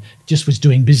degree and just was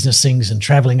doing business things and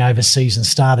travelling overseas and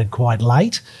started quite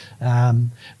late.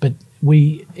 But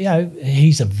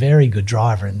he's a very good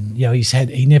driver, and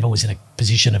he never was in a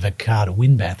position of a car to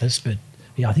win Bathurst, but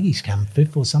Yeah, I think he's come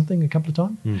fifth or something a couple of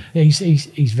times. Yeah,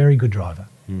 he's very good driver.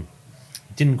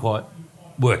 Didn't quite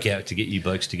work out to get you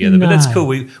blokes together, but that's cool.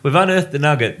 We've unearthed the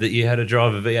nugget that you had a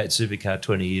drive a V8 supercar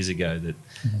 20 years ago that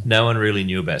no one really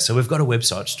knew about. So we've got a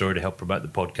website story to help promote the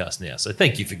podcast now. So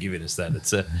thank you for giving us that.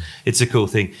 It's a cool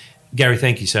thing. Gary,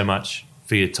 thank you so much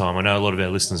for your time. I know a lot of our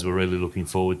listeners were really looking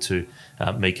forward to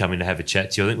me coming to have a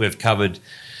chat to you. I think we've covered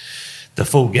the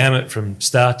full gamut from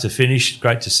start to finish.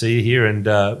 Great to see you here. And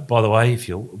by the way, if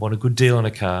you want a good deal on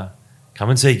a car, come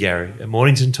and see Gary at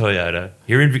Mornington Toyota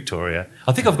here in Victoria.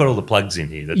 I think I've got all the plugs in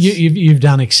here. You've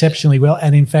done exceptionally well.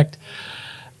 And in fact,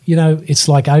 you know, it's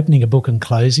like opening a book and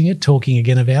closing it, talking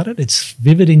again about it. It's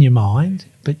vivid in your mind,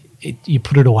 but you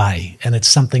put it away. And it's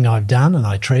something I've done and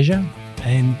I treasure.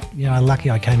 And, you know,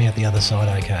 lucky I came out the other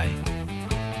side okay.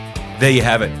 There you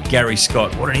have it, Gary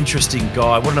Scott. What an interesting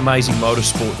guy. What an amazing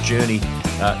motorsport journey.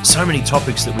 So many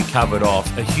topics that we covered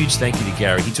off. A huge thank you to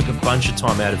Gary. He took a bunch of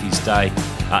time out of his day,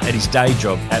 at his day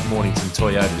job at Mornington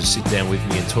Toyota, to sit down with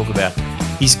me and talk about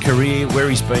his career, where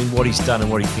he's been, what he's done, and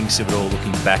what he thinks of it all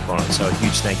looking back on it. So a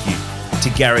huge thank you to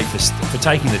Gary for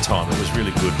taking the time. It was really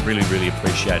good. Really, really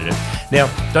appreciated it. Now,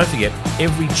 don't forget,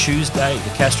 every Tuesday, the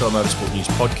Castrol Motorsport News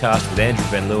podcast with Andrew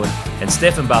Van Leeuwen and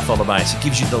Stefan Bartholomaeus. It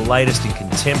gives you the latest in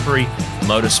contemporary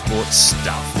motorsport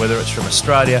stuff, whether it's from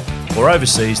Australia or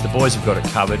overseas. The boys have got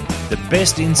it covered. The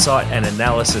best insight and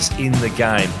analysis in the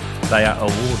game. They are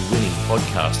award-winning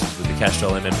podcasters with the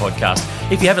Castrol MN podcast.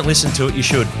 If you haven't listened to it, you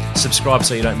should subscribe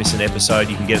so you don't miss an episode.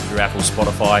 You can get it through Apple,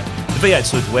 Spotify, the V8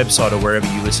 Sleuth website, or wherever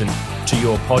you listen to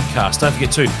your podcast. Don't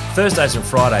forget too, Thursdays and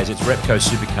Fridays, it's Repco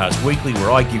Supercars Weekly,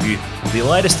 where I give you the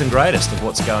latest and greatest of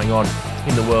what's going on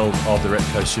in the world of the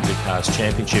Repco Supercars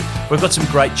Championship. We've got some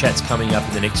great chats coming up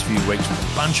in the next few weeks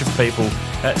with a bunch of people.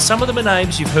 Some of them are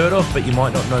names you've heard of, but you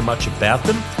might not know much about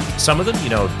them. Some of them, you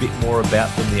know a bit more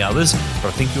about than the others, but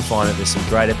I think you'll find that there's some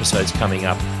great episodes coming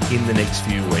up in the next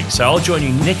few weeks. So I'll join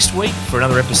you next week for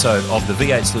another episode of the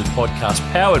V8 Sleuth podcast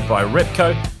powered by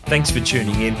Repco. Thanks for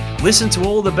tuning in. Listen to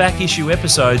all the back issue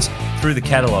episodes through the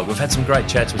catalogue. We've had some great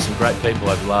chats with some great people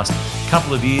over the last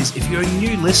couple of years. If you're a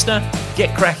new listener,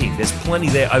 get cracking. There's plenty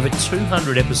there, over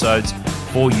 200 episodes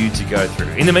for you to go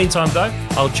through. In the meantime, though,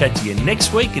 I'll chat to you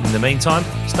next week. And in the meantime,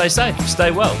 stay safe,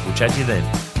 stay well. We'll chat to you then.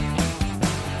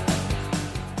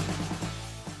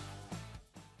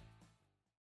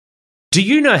 Do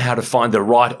you know how to find the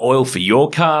right oil for your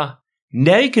car?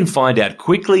 Now you can find out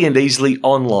quickly and easily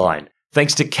online,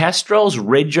 thanks to Castrol's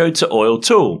Rego to Oil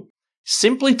tool.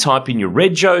 Simply type in your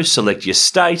Rego, select your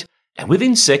state, and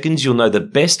within seconds you'll know the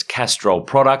best Castrol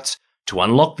products to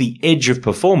unlock the edge of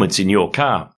performance in your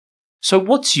car. So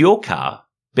what's your car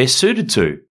best suited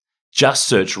to? Just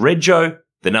search Rego,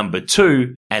 the number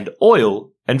 2, and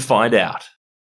oil and find out.